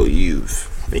 So you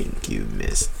think you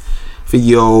missed. For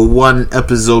your 1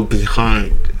 episode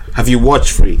behind. Have you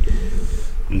watched 3?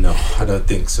 No, I don't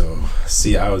think so.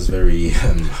 See, I was very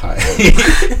high.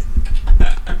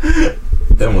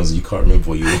 Them ones you can't remember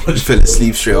what you watched. Fell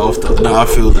asleep straight after. No, I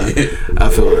feel that.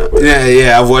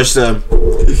 Yeah, I've watched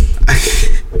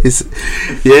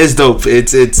it's dope.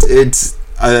 It's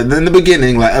in the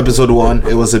beginning, like episode 1,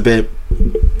 it was a bit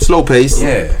slow paced.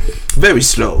 Yeah, very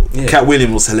slow. Yeah. Cat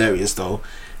Williams was hilarious though.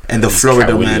 And the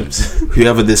Florida man, Williams.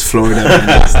 whoever this Florida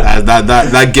man is,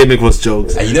 that gimmick was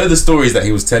jokes. And you know the stories that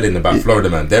he was telling about Florida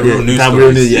man, they're real news stories.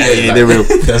 Real news, yeah, they're real.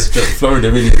 That's true.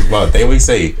 Florida really is wild. They always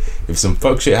say if some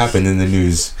fuck shit happened in the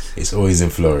news, it's always in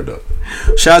Florida.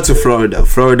 Shout out to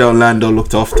Florida. Orlando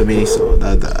looked after me, so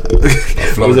that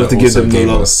Florida have to give them gave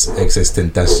the love. us Excess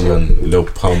Tentacion, Lil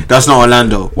Pump. That's not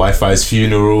Orlando. Wi-Fi's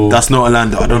funeral. That's not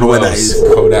Orlando. I don't know where that is.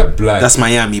 Kodak Black. That's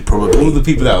Miami, probably. All the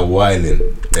people that are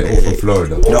wilding, they're all from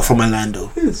Florida. Not from Orlando.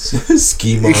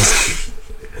 Ski mask.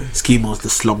 Ski mask, the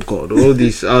slump god. All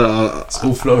these. It's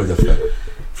all Florida, fam.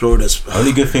 Florida's.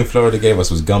 Only good thing Florida gave us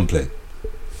was gunplay.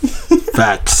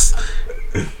 Facts.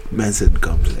 Man said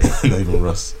gunplay. Not even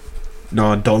Russ.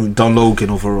 No, Don Logan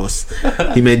over Ross.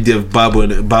 He made the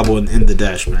Babble in the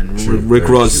Dash, man. Rick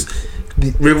Ross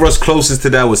closest to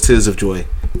that was Tears of Joy.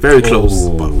 Very close,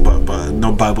 but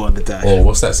not Babble in the Dash. Oh,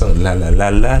 what's that song? La la la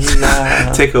la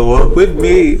la. Take a walk with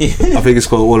me. I think it's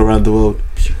called All Around the World.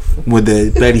 When they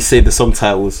barely say the song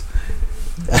titles.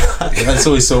 That's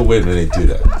always so weird when they do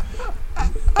that.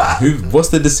 What's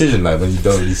the decision like when you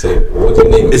don't really say it? What do you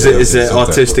name it? It's an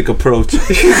artistic approach.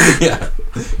 Yeah.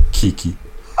 Kiki.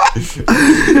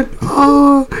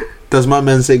 Does my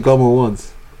man say Gummo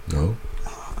once? No.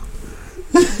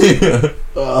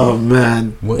 Oh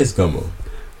man. What is Gummo?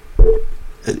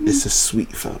 It's a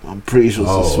sweet fam. I'm pretty sure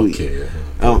it's a sweet. Okay.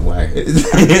 Why?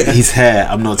 His hair.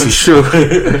 I'm not too sure.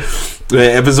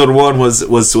 Episode 1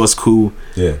 was cool.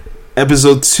 Yeah.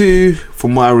 Episode 2,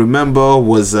 from what I remember,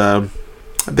 was a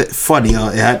bit funny.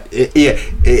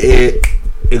 It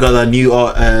got a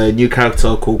new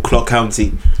character called Clock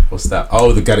County. What's that?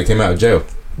 Oh, the guy that came out of jail.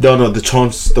 No, the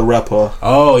Chance the Rapper.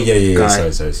 Oh yeah. Guy.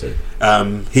 Sorry.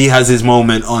 He has his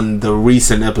moment on the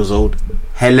recent episode.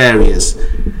 Hilarious.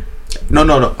 No.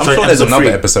 I'm sure there's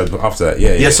another episode after that.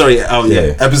 Yeah. Sorry. Oh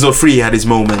yeah. Episode 3 had his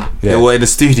moment. Yeah. They were in the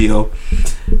studio,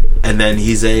 and then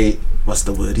he's what's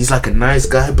the word? He's like a nice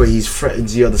guy, but he's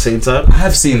threatens you at the same time. I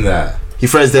have seen that. He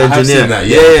threatens the engineer. I've seen that,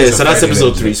 yeah. So that's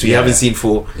episode 3. So you haven't seen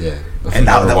 4. Yeah. And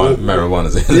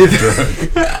marijuana's a drug.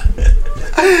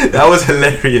 That was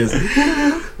hilarious.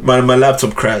 My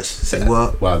laptop crashed. Say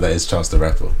what? Wow, that is Chance the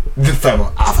Rapper.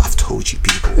 I've told you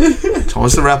people.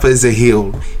 Chance the Rapper is a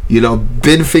heel. You know,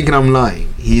 been thinking I'm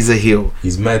lying. He's a heel.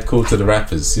 He's mad cool to the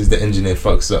rappers. As soon as the engineer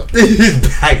fucks up.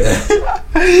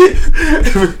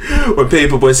 When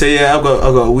Paperboy say, yeah, I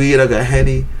got weed, I got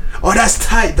Henny. Oh, that's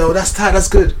tight though. That's tight. That's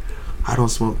good. I don't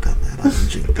smoke that, man. I don't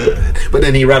drink that, man. But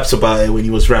then he raps about it when he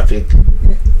was rapping.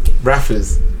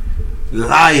 Rappers,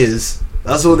 liars.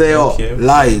 That's all they are.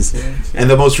 Liars. And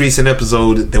the most recent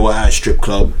episode, they were at a strip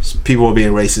club. People were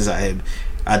being racist at him.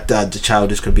 At the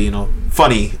Childish Gambino.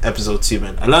 Funny episode 2,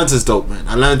 man. Atlanta's dope, man.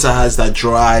 Atlanta has that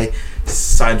dry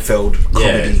Seinfeld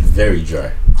comedy. Yeah, very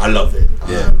dry. I love it.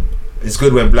 Yeah. It's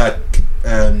good when black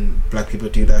people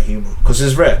do that humor because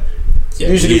it's rare. Yeah,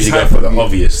 usually go for the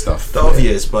obvious stuff.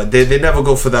 Obvious, but they never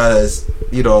go for that as,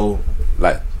 you know,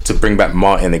 like to bring back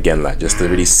Martin again, like just the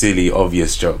really silly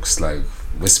obvious jokes. Like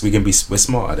we're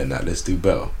smarter than that. Let's do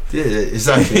better. Yeah,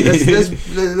 exactly.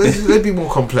 let's be more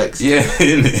complex. Yeah.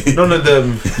 None of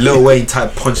them Lil Wayne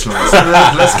type punchlines.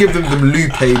 Let's give them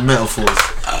Lupe metaphors.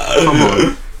 Come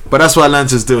on. But that's what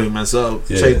Atlanta's doing, man. So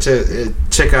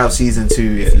check out season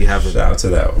 2 if you haven't. Shout out to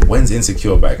that. When's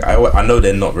Insecure back? I know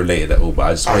they're not related at all, but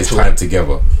I just always tie them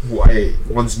together. Why?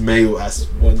 One's male,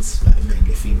 one's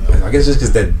mainly female. I guess just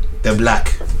because they're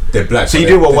black. They're black. So you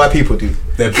do what white people do.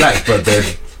 They're black, but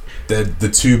they're the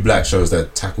two black shows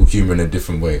that tackle humor in a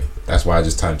different way. That's why I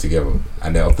just tie them together.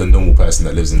 And they're of the normal person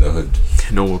that lives in the hood.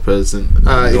 Normal person.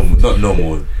 Not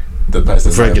normal. The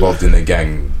person that's involved in the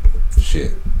gang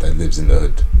shit that lives in the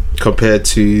hood. Compared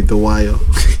to The Wire.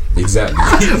 Exactly.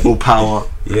 Or Power.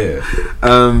 Yeah.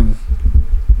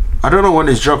 I don't know when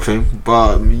it's dropping,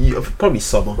 but probably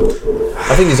summer.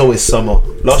 I think it's always summer.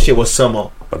 Last year was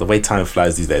summer. But the way time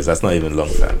flies these days, that's not even long,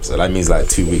 fam. So that means like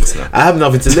 2 weeks now. I have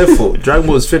nothing to live for. Dragon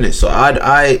Ball is finished, so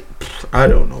I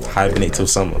don't know. Hibernate till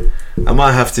summer. I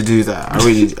might have to do that. I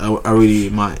really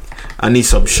might. I need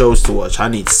some shows to watch. I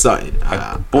need something.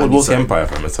 Boardwalk Empire,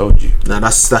 fam. I told you. Nah,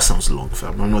 that sounds long,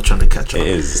 fam. I'm not trying to catch up. It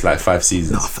is. It's like 5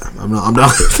 seasons. Nah, fam. I'm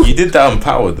not. You did that on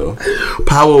Power though.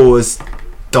 Power was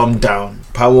dumbed down.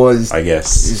 Power was. I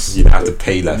guess you'd have to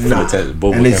pay like full attention.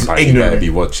 Boardwalk Empire, you better be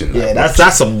watching. Yeah,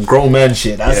 that's some grown man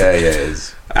shit. It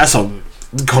is. That's some.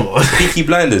 Come on. Peaky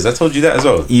Blinders, I told you that as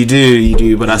well. You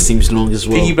do, but that seems long as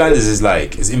well. Peaky Blinders is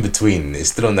like, it's in between. It's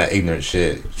still on that ignorant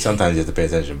shit. Sometimes you have to pay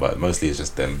attention, but mostly it's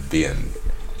just them being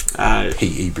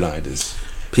Peaky Blinders.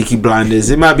 Peaky Blinders,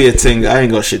 it might be a thing. I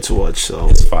ain't got shit to watch, so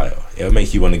it's fire. It'll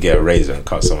make you want to get a razor and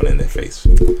cut someone in their face.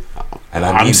 And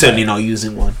I'm certainly not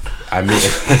using one. I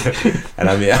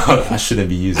shouldn't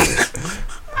be using it.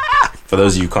 For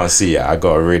those of you who can't see it, I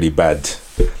got a really bad.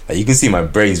 Like you can see my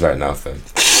braids right now, fam.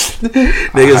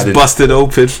 Niggas busted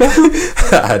open.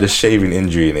 I had a shaving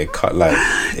injury and it cut like.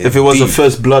 If it was the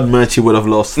first blood match, you would have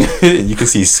lost. You can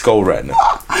see his skull right now.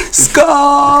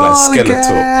 Skull. Like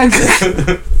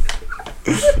Skeletor.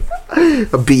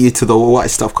 I beat you to the white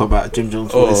stuff come out, Jim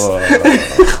Jones voice.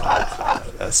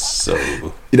 That's so.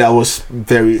 That was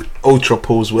very ultra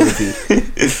pose worthy,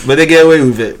 but they get away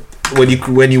with it. When you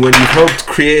helped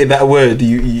create that word,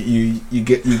 you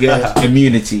get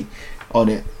immunity on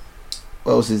it.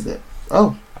 What else is there?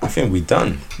 Oh, I think we're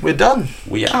done. We're done.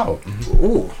 We out.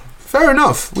 Ooh, fair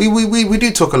enough. We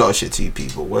do talk a lot of shit to you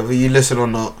people. Whether you listen or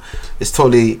not, it's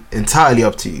totally entirely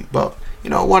up to you. But,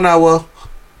 1 hour,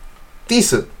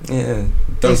 decent. Yeah,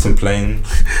 don't complain.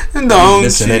 No,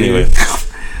 listen anyway.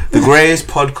 The greatest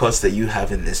podcast that you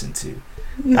haven't listened to.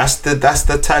 That's the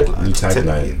tagline. New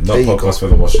tagline. There Not you podcast for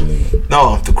the watch anymore.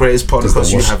 No, the greatest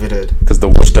podcast you haven't heard. Because the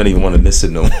watch don't even want to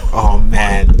listen no more. Oh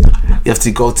man, you have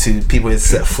to go to people in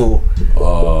set 4.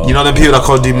 You know the people that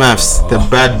can't do maths, the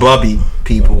bad Bobby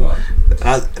people.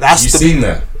 That's you the seen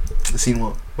that? Seen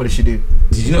what? What did she do?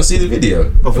 Did you not see the video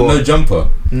Of what? No Jumper?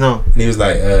 No. And he was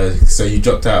like, so you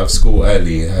dropped out of school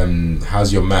early.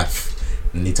 How's your math?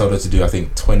 And he told her to do, I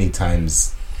think, 20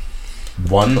 times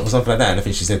 1 or something like that. And I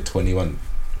think she said 21.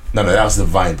 No, that was the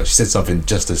Vine, but she said something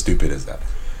just as stupid as that.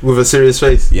 With a serious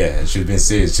face. Yeah, and she was being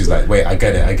serious. She was like, wait, I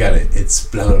get it. It's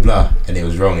blah, blah, blah. And it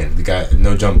was wrong. And the guy,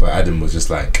 No Jumper, Adam, was just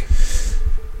like,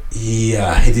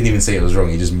 yeah, he didn't even say it was wrong.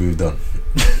 He just moved on.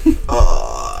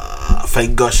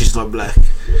 Thank God she's not black.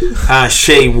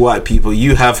 Shame white people.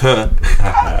 You have her.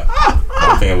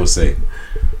 One thing I will say.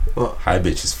 What? High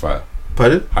Bitch is fire.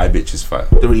 Pardon? High Bitch is fire.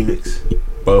 The remix.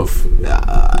 Both.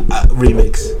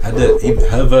 Remix.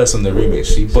 Her verse on the remix,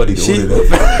 she bodied all of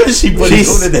them. She bodied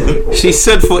all of them. She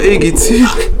said for Iggy too.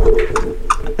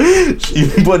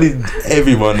 She bodied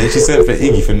everyone, and she said for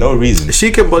Iggy for no reason.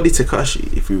 She can body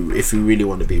Tekashi if you really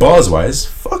want to be. Bars wise,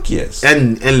 fuck yes.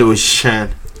 And Lewis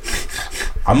Shan.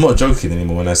 I'm not joking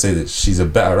anymore when I say that she's a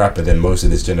better rapper than most of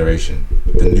this generation,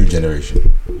 the new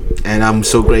generation. And I'm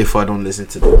so grateful I don't listen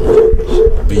to them.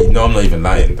 But you know I'm not even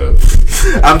lying though.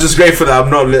 I'm just grateful that I'm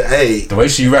not. Hey, the way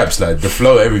she raps, like the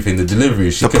flow, everything, the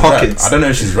delivery, she the can pockets. rap. I don't know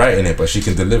if she's writing it, but she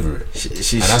can deliver it.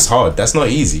 And that's hard. That's not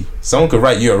easy. Someone could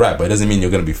write you a rap, but it doesn't mean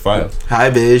you're gonna be fired. Hi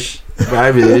bitch,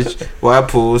 right bitch, white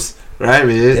pools, right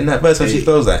bitch. In that verse, when she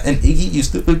flows like, and Iggy, you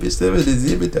stupid bitch,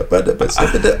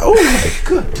 oh my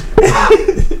god.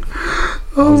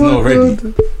 I was not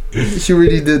ready. She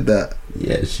really did that.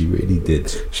 Yeah, she really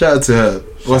did. Shout out to her.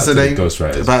 What's her name?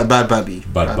 Ghostwriters. Bad Babby.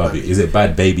 Bad Bobby. Is it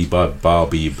Bad Baby, Bad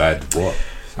Barbie, Bad what?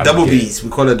 Double B's. We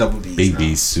call her Double B's. Big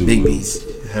B's. Big B's.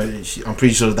 I'm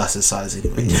pretty sure that's her size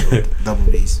anyway. So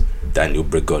Double B's. Daniel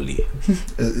Bregoli.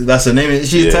 That's her name. Is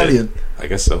she Italian? I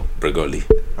guess so. Bregoli.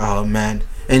 Oh man.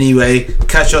 Anyway,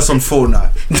 catch us on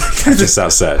Fortnite. Catch us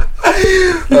outside.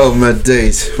 Oh my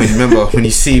days. Remember, when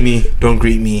you see me, don't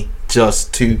greet me.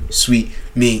 Just too sweet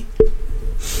me.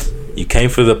 You came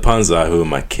for the puns. Who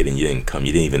am I kidding? You didn't come.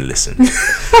 You didn't even listen.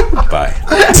 Bye.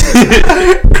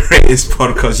 Greatest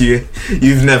podcast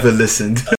you've never listened.